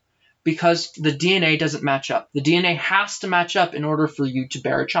child, because the DNA doesn't match up. The DNA has to match up in order for you to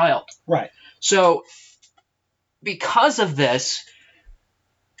bear a child. Right. So because of this,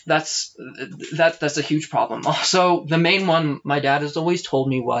 that's a huge problem. Also, the main one my dad has always told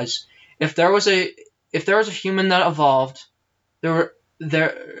me was, if there was a human that evolved, they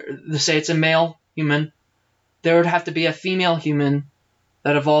say it's a male human, there would have to be a female human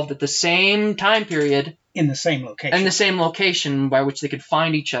that evolved at the same time period in the same location. And the same location by which they could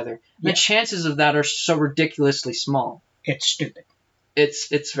find each other. The chances of that are so ridiculously small. It's stupid.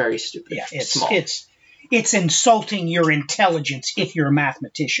 It's very stupid. Yeah, it's small. It's insulting your intelligence if you're a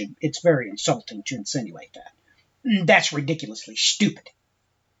mathematician. It's very insulting to insinuate that. That's ridiculously stupid.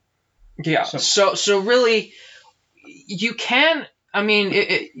 Yeah. So really, you can. I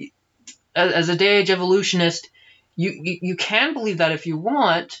mean, as a day age evolutionist, you can believe that if you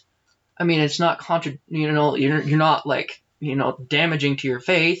want. I mean, it's not you're not like, damaging to your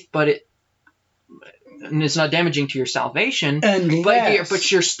faith, but it's not damaging to your salvation.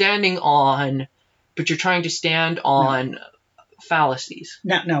 But you're trying to stand on fallacies.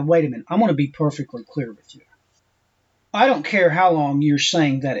 Now, wait a minute. I'm going to be perfectly clear with you. I don't care how long you're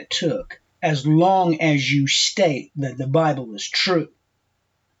saying that it took, as long as you state that the Bible is true.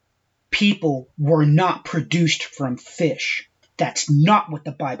 People were not produced from fish. That's not what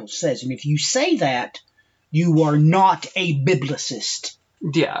the Bible says. And if you say that, you are not a biblicist.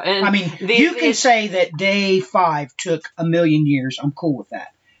 Yeah. And I mean, you can say that day 5 took 1,000,000 years. I'm cool with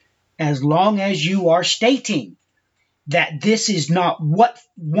that. As long as you are stating that this is not what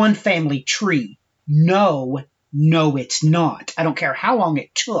one family tree. No, it's not. I don't care how long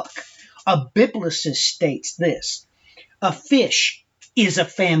it took. A biblicist states this. A fish is a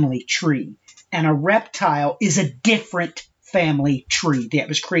family tree, and a reptile is a different family tree that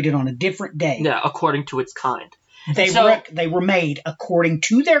was created on a different day. Yeah, according to its kind. They were made according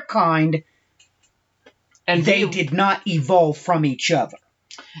to their kind, and they did not evolve from each other.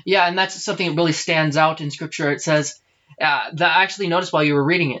 Yeah, and that's something that really stands out in Scripture. It says that I actually noticed while you were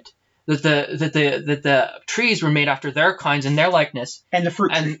reading it that the trees were made after their kinds and their likeness, and the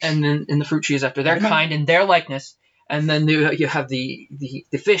fruit trees, and then the fruit trees after their kind and their likeness. And then you have the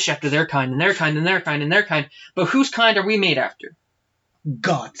fish after their kind, and their kind, and their kind, and their kind. But whose kind are we made after?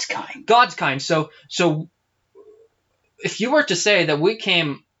 God's kind. God's kind. So if you were to say that we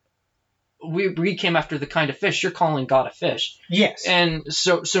came after the kind of fish, you're calling God a fish. Yes. And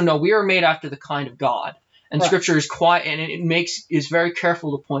so no, we are made after the kind of God. And right. Scripture is quiet, and is very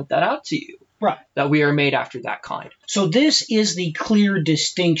careful to point that out to you. Right. That we are made after that kind. So this is the clear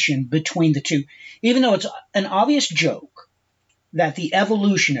distinction between the two. Even though it's an obvious joke that the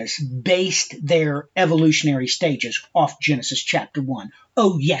evolutionists based their evolutionary stages off Genesis chapter 1.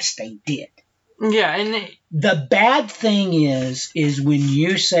 Oh, yes, they did. Yeah, and the bad thing is when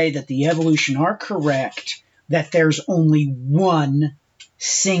you say that the evolution are correct, that there's only one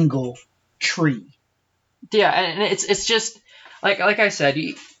single tree. Yeah, and it's just like I said.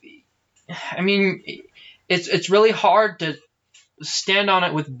 I mean, it's really hard to stand on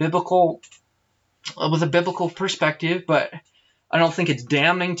it with a biblical perspective, but I don't think it's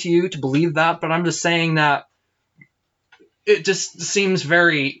damning to you to believe that. But I'm just saying that it just seems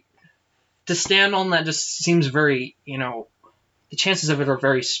very, to stand on that just seems very, the chances of it are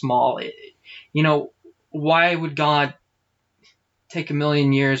very small. Why would God take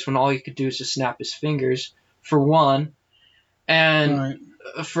 1,000,000 years when all he could do is just snap his fingers, for one, and right.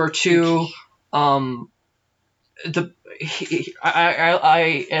 For two, I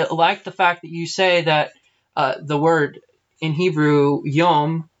like the fact that you say that the word in Hebrew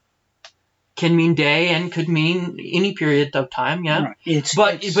yom can mean day and could mean any period of time. Yeah, right.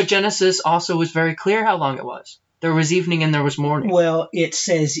 But Genesis also was very clear how long it was. There was evening and there was morning. Well, it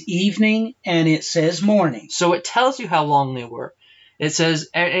says evening and it says morning, so it tells you how long they were. It says,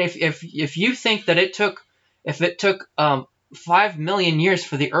 if you think that it took 5 million years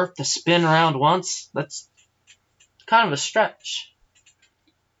for the Earth to spin around once, that's kind of a stretch.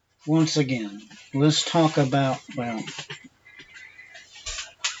 once again, let's talk about, well,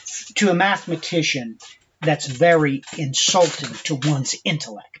 to a mathematician, that's very insulting to one's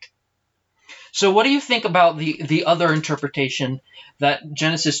intellect. So what do you think about the other interpretation that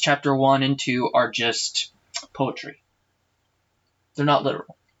Genesis chapter 1 and 2 are just poetry? They're not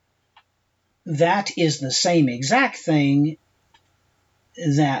literal. That is the same exact thing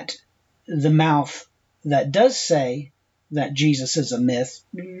that the mouth that does say that Jesus is a myth,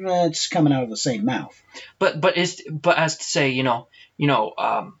 it's coming out of the same mouth. But as to say,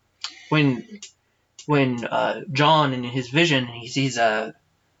 when John in his vision he sees a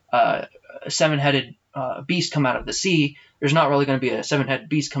seven-headed beast come out of the sea, there's not really going to be a seven-headed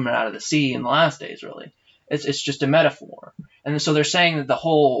beast coming out of the sea in the last days, really. It's just a metaphor. And so they're saying that the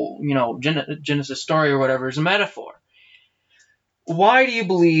whole, Genesis story or whatever is a metaphor. Why do you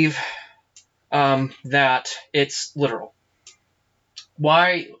believe that it's literal?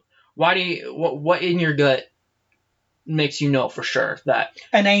 Why do you, what in your gut makes you know for sure that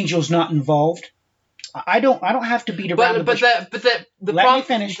an angel's not involved? I don't have to beat around the bush. The Let problem, me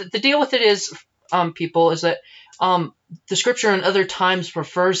finish. The deal with it is, people, is that the scripture in other times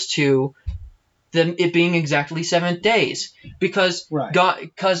refers to it being exactly 7 days, because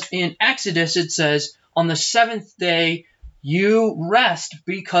because in Exodus it says on the seventh day you rest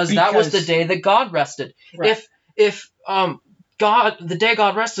because that was the day that God rested. Right. If the day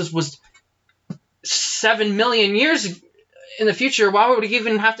God rested was 7 million years in the future, why would he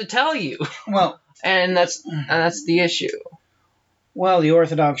even have to tell you? Well, and that's the issue. Well, the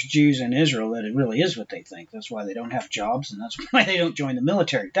Orthodox Jews in Israel, that it really is what they think. That's why they don't have jobs, and that's why they don't join the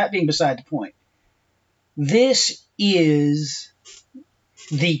military. That being beside the point. This is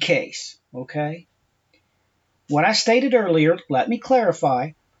the case, okay? What I stated earlier, let me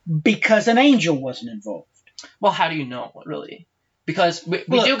clarify, because an angel wasn't involved. Well, how do you know, really? Because we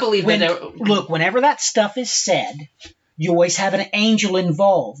do believe that... Look, whenever that stuff is said, you always have an angel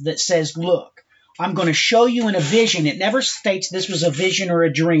involved that says, look, I'm going to show you in a vision. It never states this was a vision or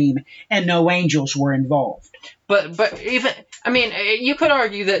a dream, and no angels were involved. But even, you could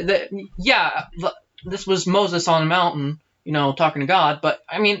argue that this was Moses on a mountain, talking to God. But,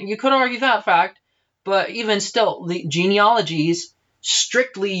 you could argue that fact. But even still, the genealogies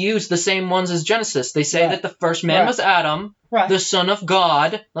strictly use the same ones as Genesis. They say that the first man was Adam, the son of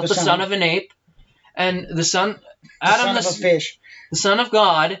God, not the son of an ape. And the son of a fish. The son of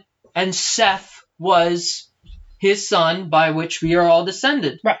God, and Seth was his son by which we are all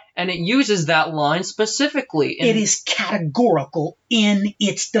descended. Right. And it uses that line specifically. It is categorical in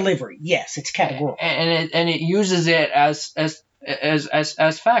its delivery. Yes, it's categorical. And it uses it as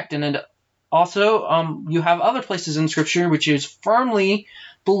fact. And it also, you have other places in Scripture which is firmly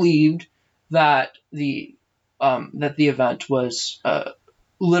believed that the event was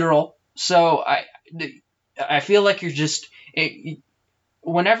literal. So I feel like you're just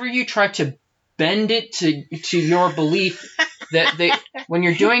whenever you try to bend it to your belief that when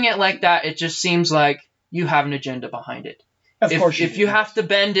you're doing it like that, it just seems like you have an agenda behind it. Of course, if you have to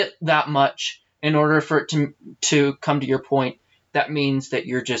bend it that much in order for it to come to your point, that means that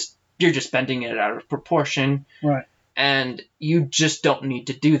you're just bending it out of proportion. Right. And you just don't need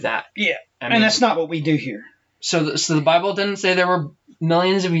to do that. Yeah. And that's not what we do here. So the Bible didn't say there were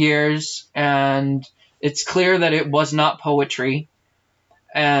millions of years, and it's clear that it was not poetry.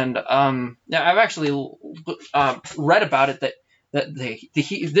 And I've actually read about it that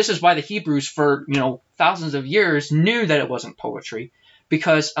this is why the Hebrews for thousands of years knew that it wasn't poetry,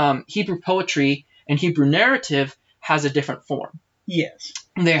 because Hebrew poetry and Hebrew narrative has a different form. Yes.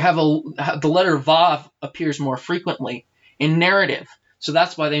 They have the letter Vav appears more frequently in narrative, so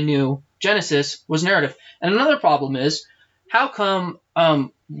that's why they knew Genesis was narrative. And another problem is, how come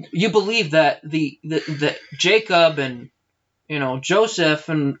you believe that that Jacob and Joseph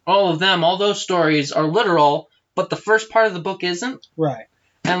and all of them, all those stories are literal, but the first part of the book isn't? Right.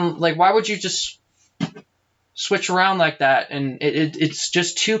 And why would you just switch around like that? And it's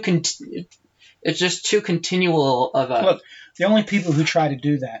just too continual of a. Look, the only people who try to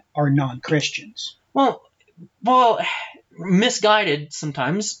do that are non-Christians. Well, misguided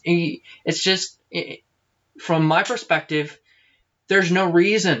sometimes. It's just, from my perspective, there's no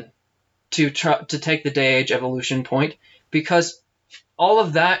reason to take the day-age evolution point, because all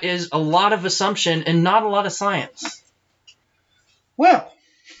of that is a lot of assumption and not a lot of science. Well,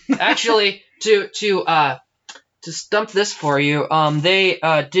 actually, to stump this for you, they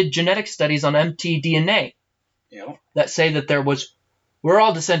did genetic studies on mtDNA that say that we're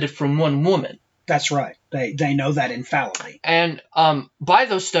all descended from one woman. That's right. They know that infallibly. And by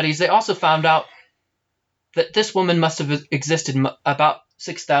those studies, they also found out that this woman must have existed about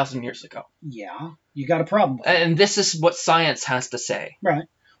 6,000 years ago. Yeah, you got a problem with that. And this is what science has to say. Right.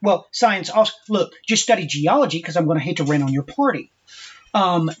 Well, science also, look, just study geology because I'm going to hate to rain on your party.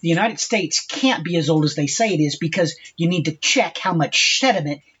 The United States can't be as old as they say it is because you need to check how much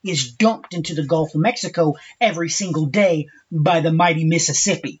sediment is dumped into the Gulf of Mexico every single day by the mighty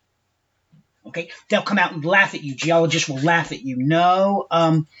Mississippi. Okay? They'll come out and laugh at you. Geologists will laugh at you. No,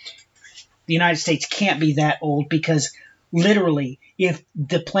 the United States can't be that old because literally, if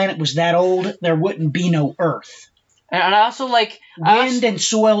the planet was that old, there wouldn't be no Earth. And I also like... Wind and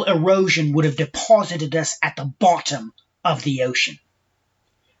soil erosion would have deposited us at the bottom of the ocean.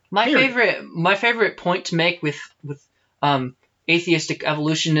 My favorite point to make with atheistic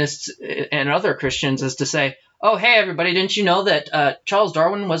evolutionists and other Christians is to say, oh, hey, everybody, didn't you know that Charles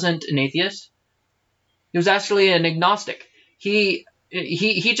Darwin wasn't an atheist? He was actually an agnostic. He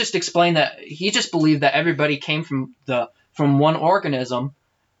just explained that he just believed that everybody came from one organism.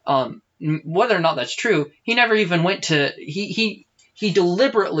 Whether or not that's true, he never even went to he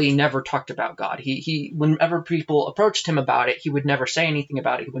deliberately never talked about God. He whenever people approached him about it, he would never say anything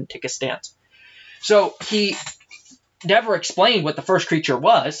about it. He wouldn't take a stance. So he never explained what the first creature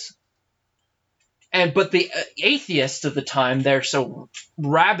was. But the atheists of the time, they're so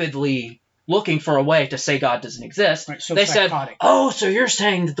rabidly looking for a way to say God doesn't exist. Right, so they psychotic. said, "Oh, so you're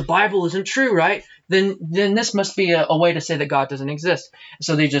saying that the Bible isn't true, right? Then this must be a way to say that God doesn't exist."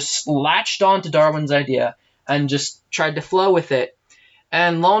 So they just latched on to Darwin's idea and just tried to flow with it.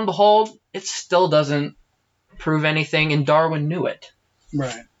 And lo and behold, it still doesn't prove anything, and Darwin knew it.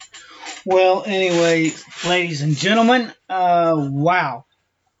 Right. Well, anyway, ladies and gentlemen, wow.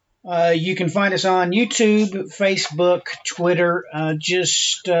 You can find us on YouTube, Facebook, Twitter.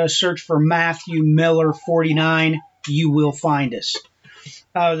 Just search for Matthew Miller 49. You will find us.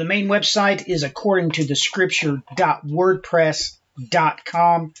 The main website is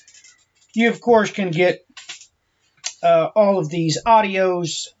accordingtothescripture.wordpress.com. You, of course, can get all of these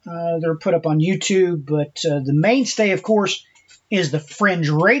audios. They're put up on YouTube, but the mainstay, of course, is the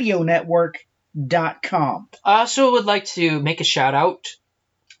FringeRadioNetwork.com. I also would like to make a shout out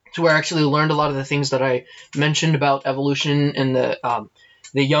to where I actually learned a lot of the things that I mentioned about evolution and the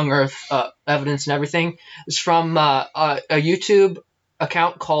young Earth evidence and everything. It's from a YouTube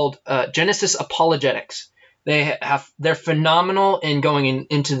account called Genesis Apologetics. They're phenomenal in going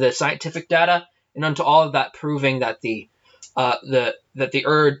into the scientific data and onto all of that, proving that the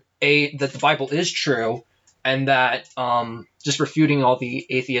Bible is true, and that just refuting all the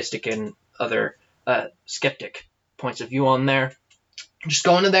atheistic and other skeptic points of view on there. Just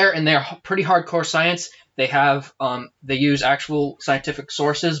go into there, and they're pretty hardcore science. They have they use actual scientific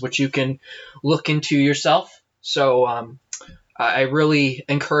sources, which you can look into yourself. So I really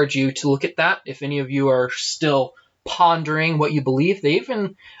encourage you to look at that. If any of you are still pondering what you believe, they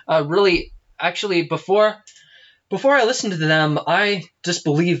even really actually before I listened to them, I just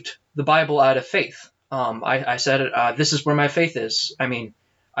believed the Bible out of faith. I said, this is where my faith is. I mean,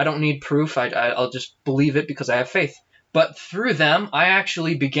 I don't need proof. I'll just believe it because I have faith. But through them, I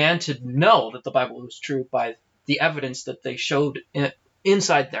actually began to know that the Bible was true by the evidence that they showed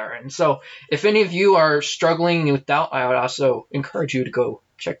inside there. And so if any of you are struggling with doubt, I would also encourage you to go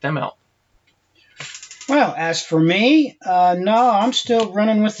check them out. Well, as for me, no, I'm still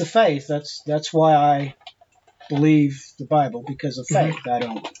running with the faith. That's why I believe the Bible, because of faith. I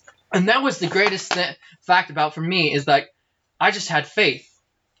don't. And that was the greatest fact about for me, is that I just had faith.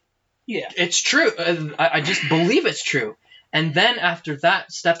 Yeah. It's true. I just believe it's true. And then after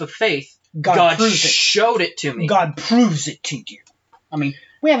that step of faith, God showed it to me. God proves it to you. I mean,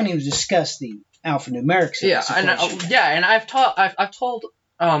 we haven't even discussed the alphanumerics. Yeah, and I've told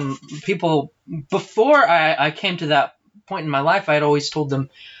people before I came to that point in my life. I had always told them,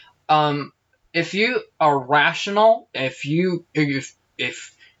 if you are rational, if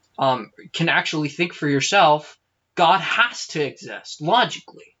can actually think for yourself, God has to exist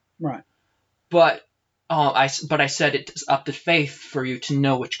logically. Right. But I said it's up to faith for you to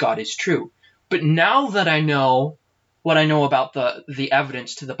know which God is true. But now that I know what I know about the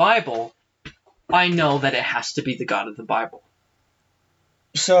evidence to the Bible, I know that it has to be the God of the Bible.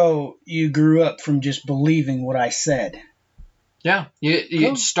 So you grew up from just believing what I said. Yeah. Cool.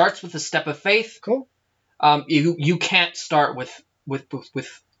 It starts with a step of faith. Cool. You can't start with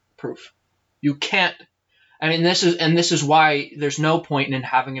proof. You can't. I mean, this is why there's no point in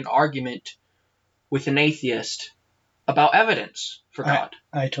having an argument with an atheist about evidence for God.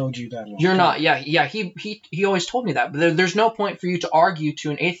 I told you that. You're not. Yeah. He always told me that. But there's no point for you to argue to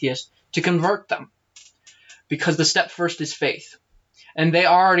an atheist to convert them, because the step first is faith, and they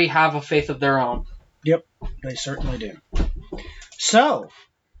already have a faith of their own. Yep, they certainly do. So,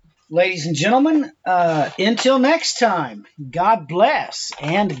 ladies and gentlemen, until next time, God bless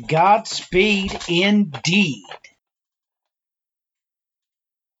and Godspeed indeed.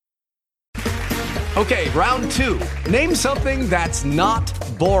 Okay, round 2. Name something that's not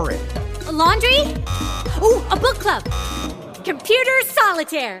boring. A laundry? Ooh, a book club. Computer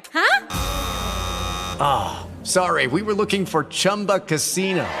solitaire, huh? Ah, sorry, we were looking for Chumba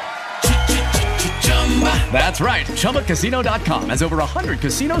Casino. That's right, ChumbaCasino.com has over 100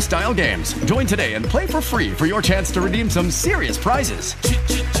 casino-style games. Join today and play for free for your chance to redeem some serious prizes.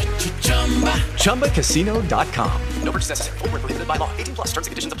 ChumbaCasino.com. No purchase necessary. Void where prohibited by law. 18+ terms and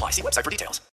conditions apply. See website for details.